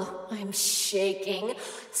brutal. I'm shaking.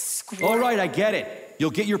 All right, I get it.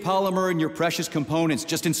 You'll get your polymer and your precious components.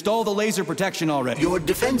 Just install the laser protection already. Your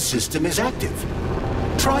defense system is active.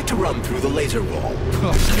 Try to run through the laser wall.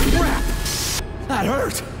 Oh, crap! That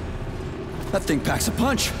hurt! That thing packs a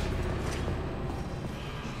punch.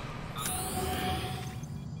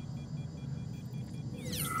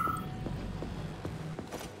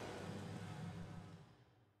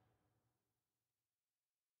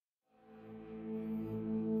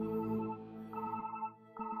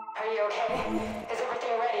 Are you okay? Is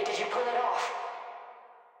everything ready? Did you pull it off?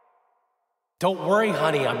 Don't worry,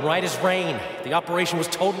 honey. I'm right as rain. The operation was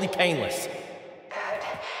totally painless.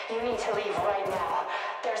 Good. You need to leave right now.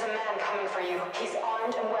 There's a man coming for you. He's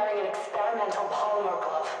armed and wearing an experimental polymer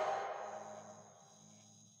glove.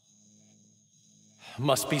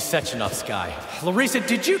 Must be Sechenov's guy. Larissa,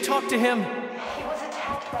 did you talk to him? He was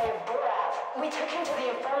attacked by a Burav. We took him to the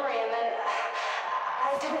infirmary and then...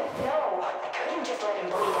 I didn't know. I couldn't just let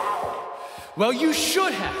him bleed out. Well, you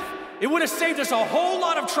should have. It would have saved us a whole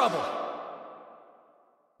lot of trouble.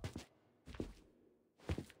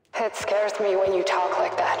 It scares me when you talk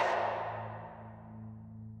like that.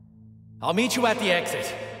 I'll meet you at the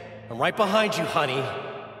exit. I'm right behind you, honey.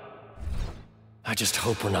 I just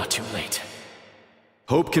hope we're not too late.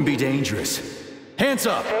 Hope can be dangerous. Hands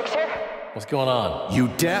up! Victor? What's going on? You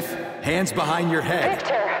deaf? Hands behind your head.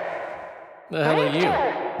 Victor! The hell are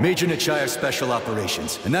you? Major Nechayev Special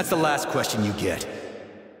Operations, and that's the last question you get.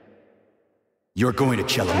 You're going to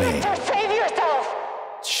Chelomey. Victor, save yourself!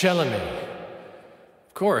 Chelomey.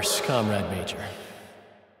 Of course, Comrade Major.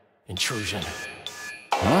 Intrusion.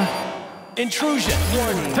 Huh? Intrusion!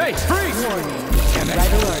 Warning. Hey, freeze! Warning.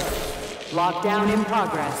 Red alert. Lockdown in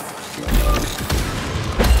progress.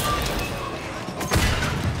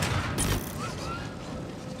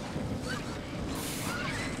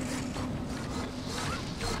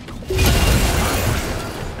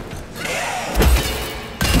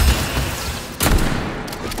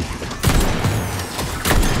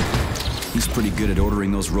 He's pretty good at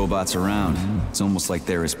ordering those robots around. It's almost like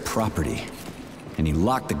they're his property. And he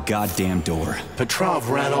locked the goddamn door. Petrov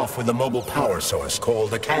ran off with a mobile power source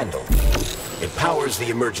called a candle. It powers the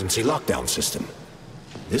emergency lockdown system.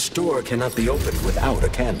 This door cannot be opened without a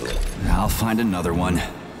candle. I'll find another one.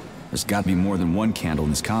 There's got to be more than one candle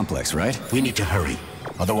in this complex, right? We need to hurry.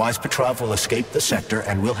 Otherwise, Petrov will escape the sector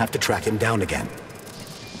and we'll have to track him down again.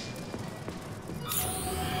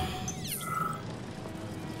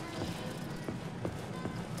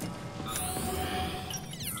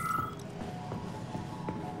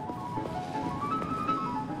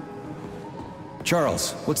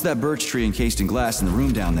 Charles, what's that birch tree encased in glass in the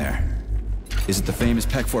room down there? Is it the famous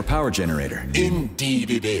PEC-4 power generator?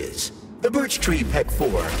 Indeed it is. The birch tree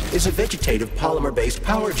PEC-4 is a vegetative polymer-based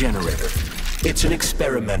power generator. It's an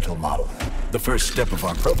experimental model, the first step of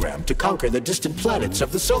our program to conquer the distant planets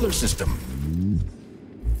of the solar system.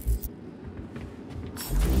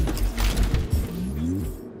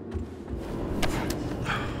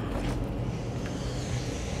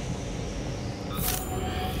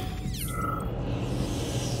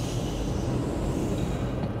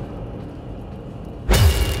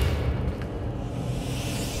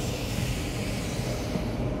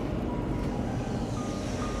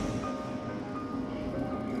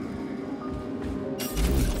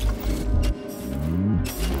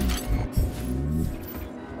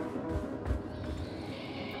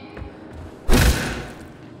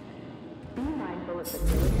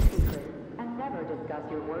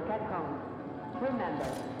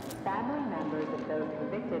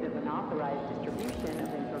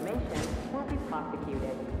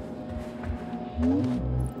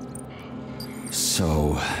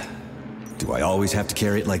 So, do I always have to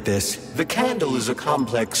carry it like this? The candle is a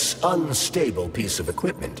complex, unstable piece of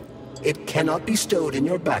equipment. It cannot be stowed in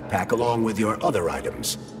your backpack along with your other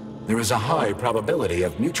items. There is a high probability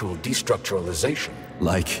of mutual destructuralization.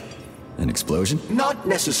 Like An explosion? Not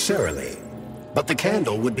necessarily, but the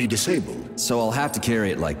candle would be disabled. So I'll have to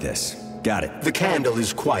carry it like this. Got it. The candle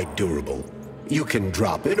is quite durable. You can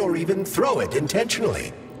drop it or even throw it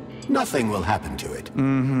intentionally. Nothing will happen to it.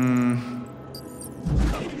 Mm-hmm.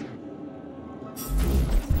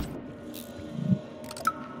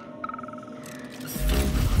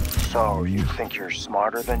 So, you think you're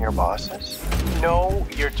smarter than your bosses? No,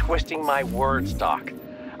 you're twisting my words, Doc.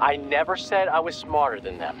 I never said I was smarter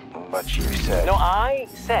than them. But you said... No, I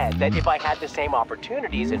said that if I had the same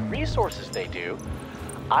opportunities and resources they do,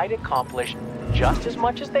 I'd accomplish just as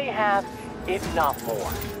much as they have, if not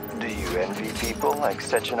more. Do you envy people like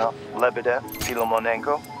Sechenov, Lebedev,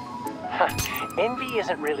 Filomonenko? Envy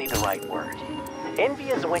isn't really the right word. Envy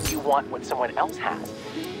is when you want what someone else has.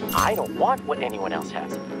 I don't want what anyone else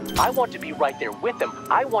has. I want to be right there with them.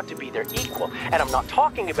 I want to be their equal. And I'm not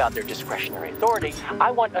talking about their discretionary authority.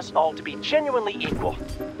 I want us all to be genuinely equal.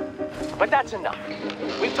 But that's enough.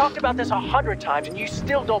 We've talked about this 100 times and you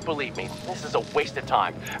still don't believe me. This is a waste of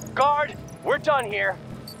time. Guard, we're done here.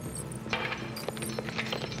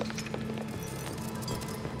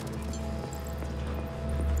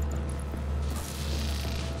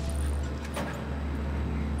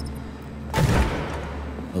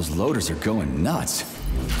 Those loaders are going nuts.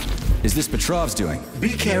 Is this Petrov's doing? Be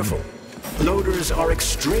careful. Loaders are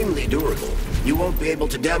extremely durable. You won't be able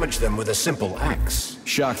to damage them with a simple axe.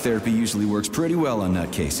 Shock therapy usually works pretty well on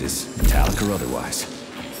nutcases, metallic or otherwise.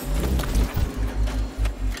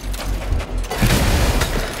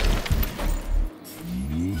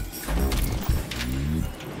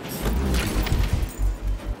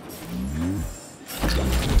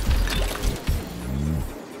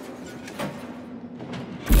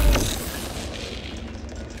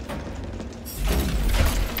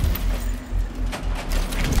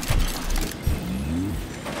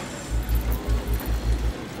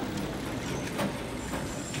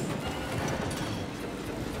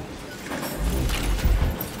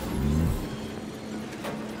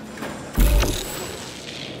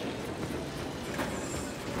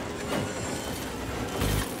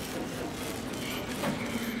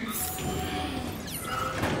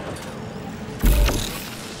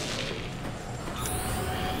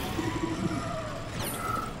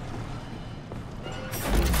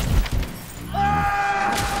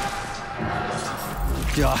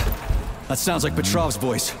 That sounds like Petrov's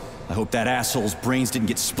voice. I hope that asshole's brains didn't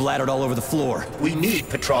get splattered all over the floor. We need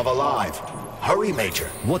Petrov alive. Hurry, Major.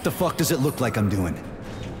 What the fuck does it look like I'm doing?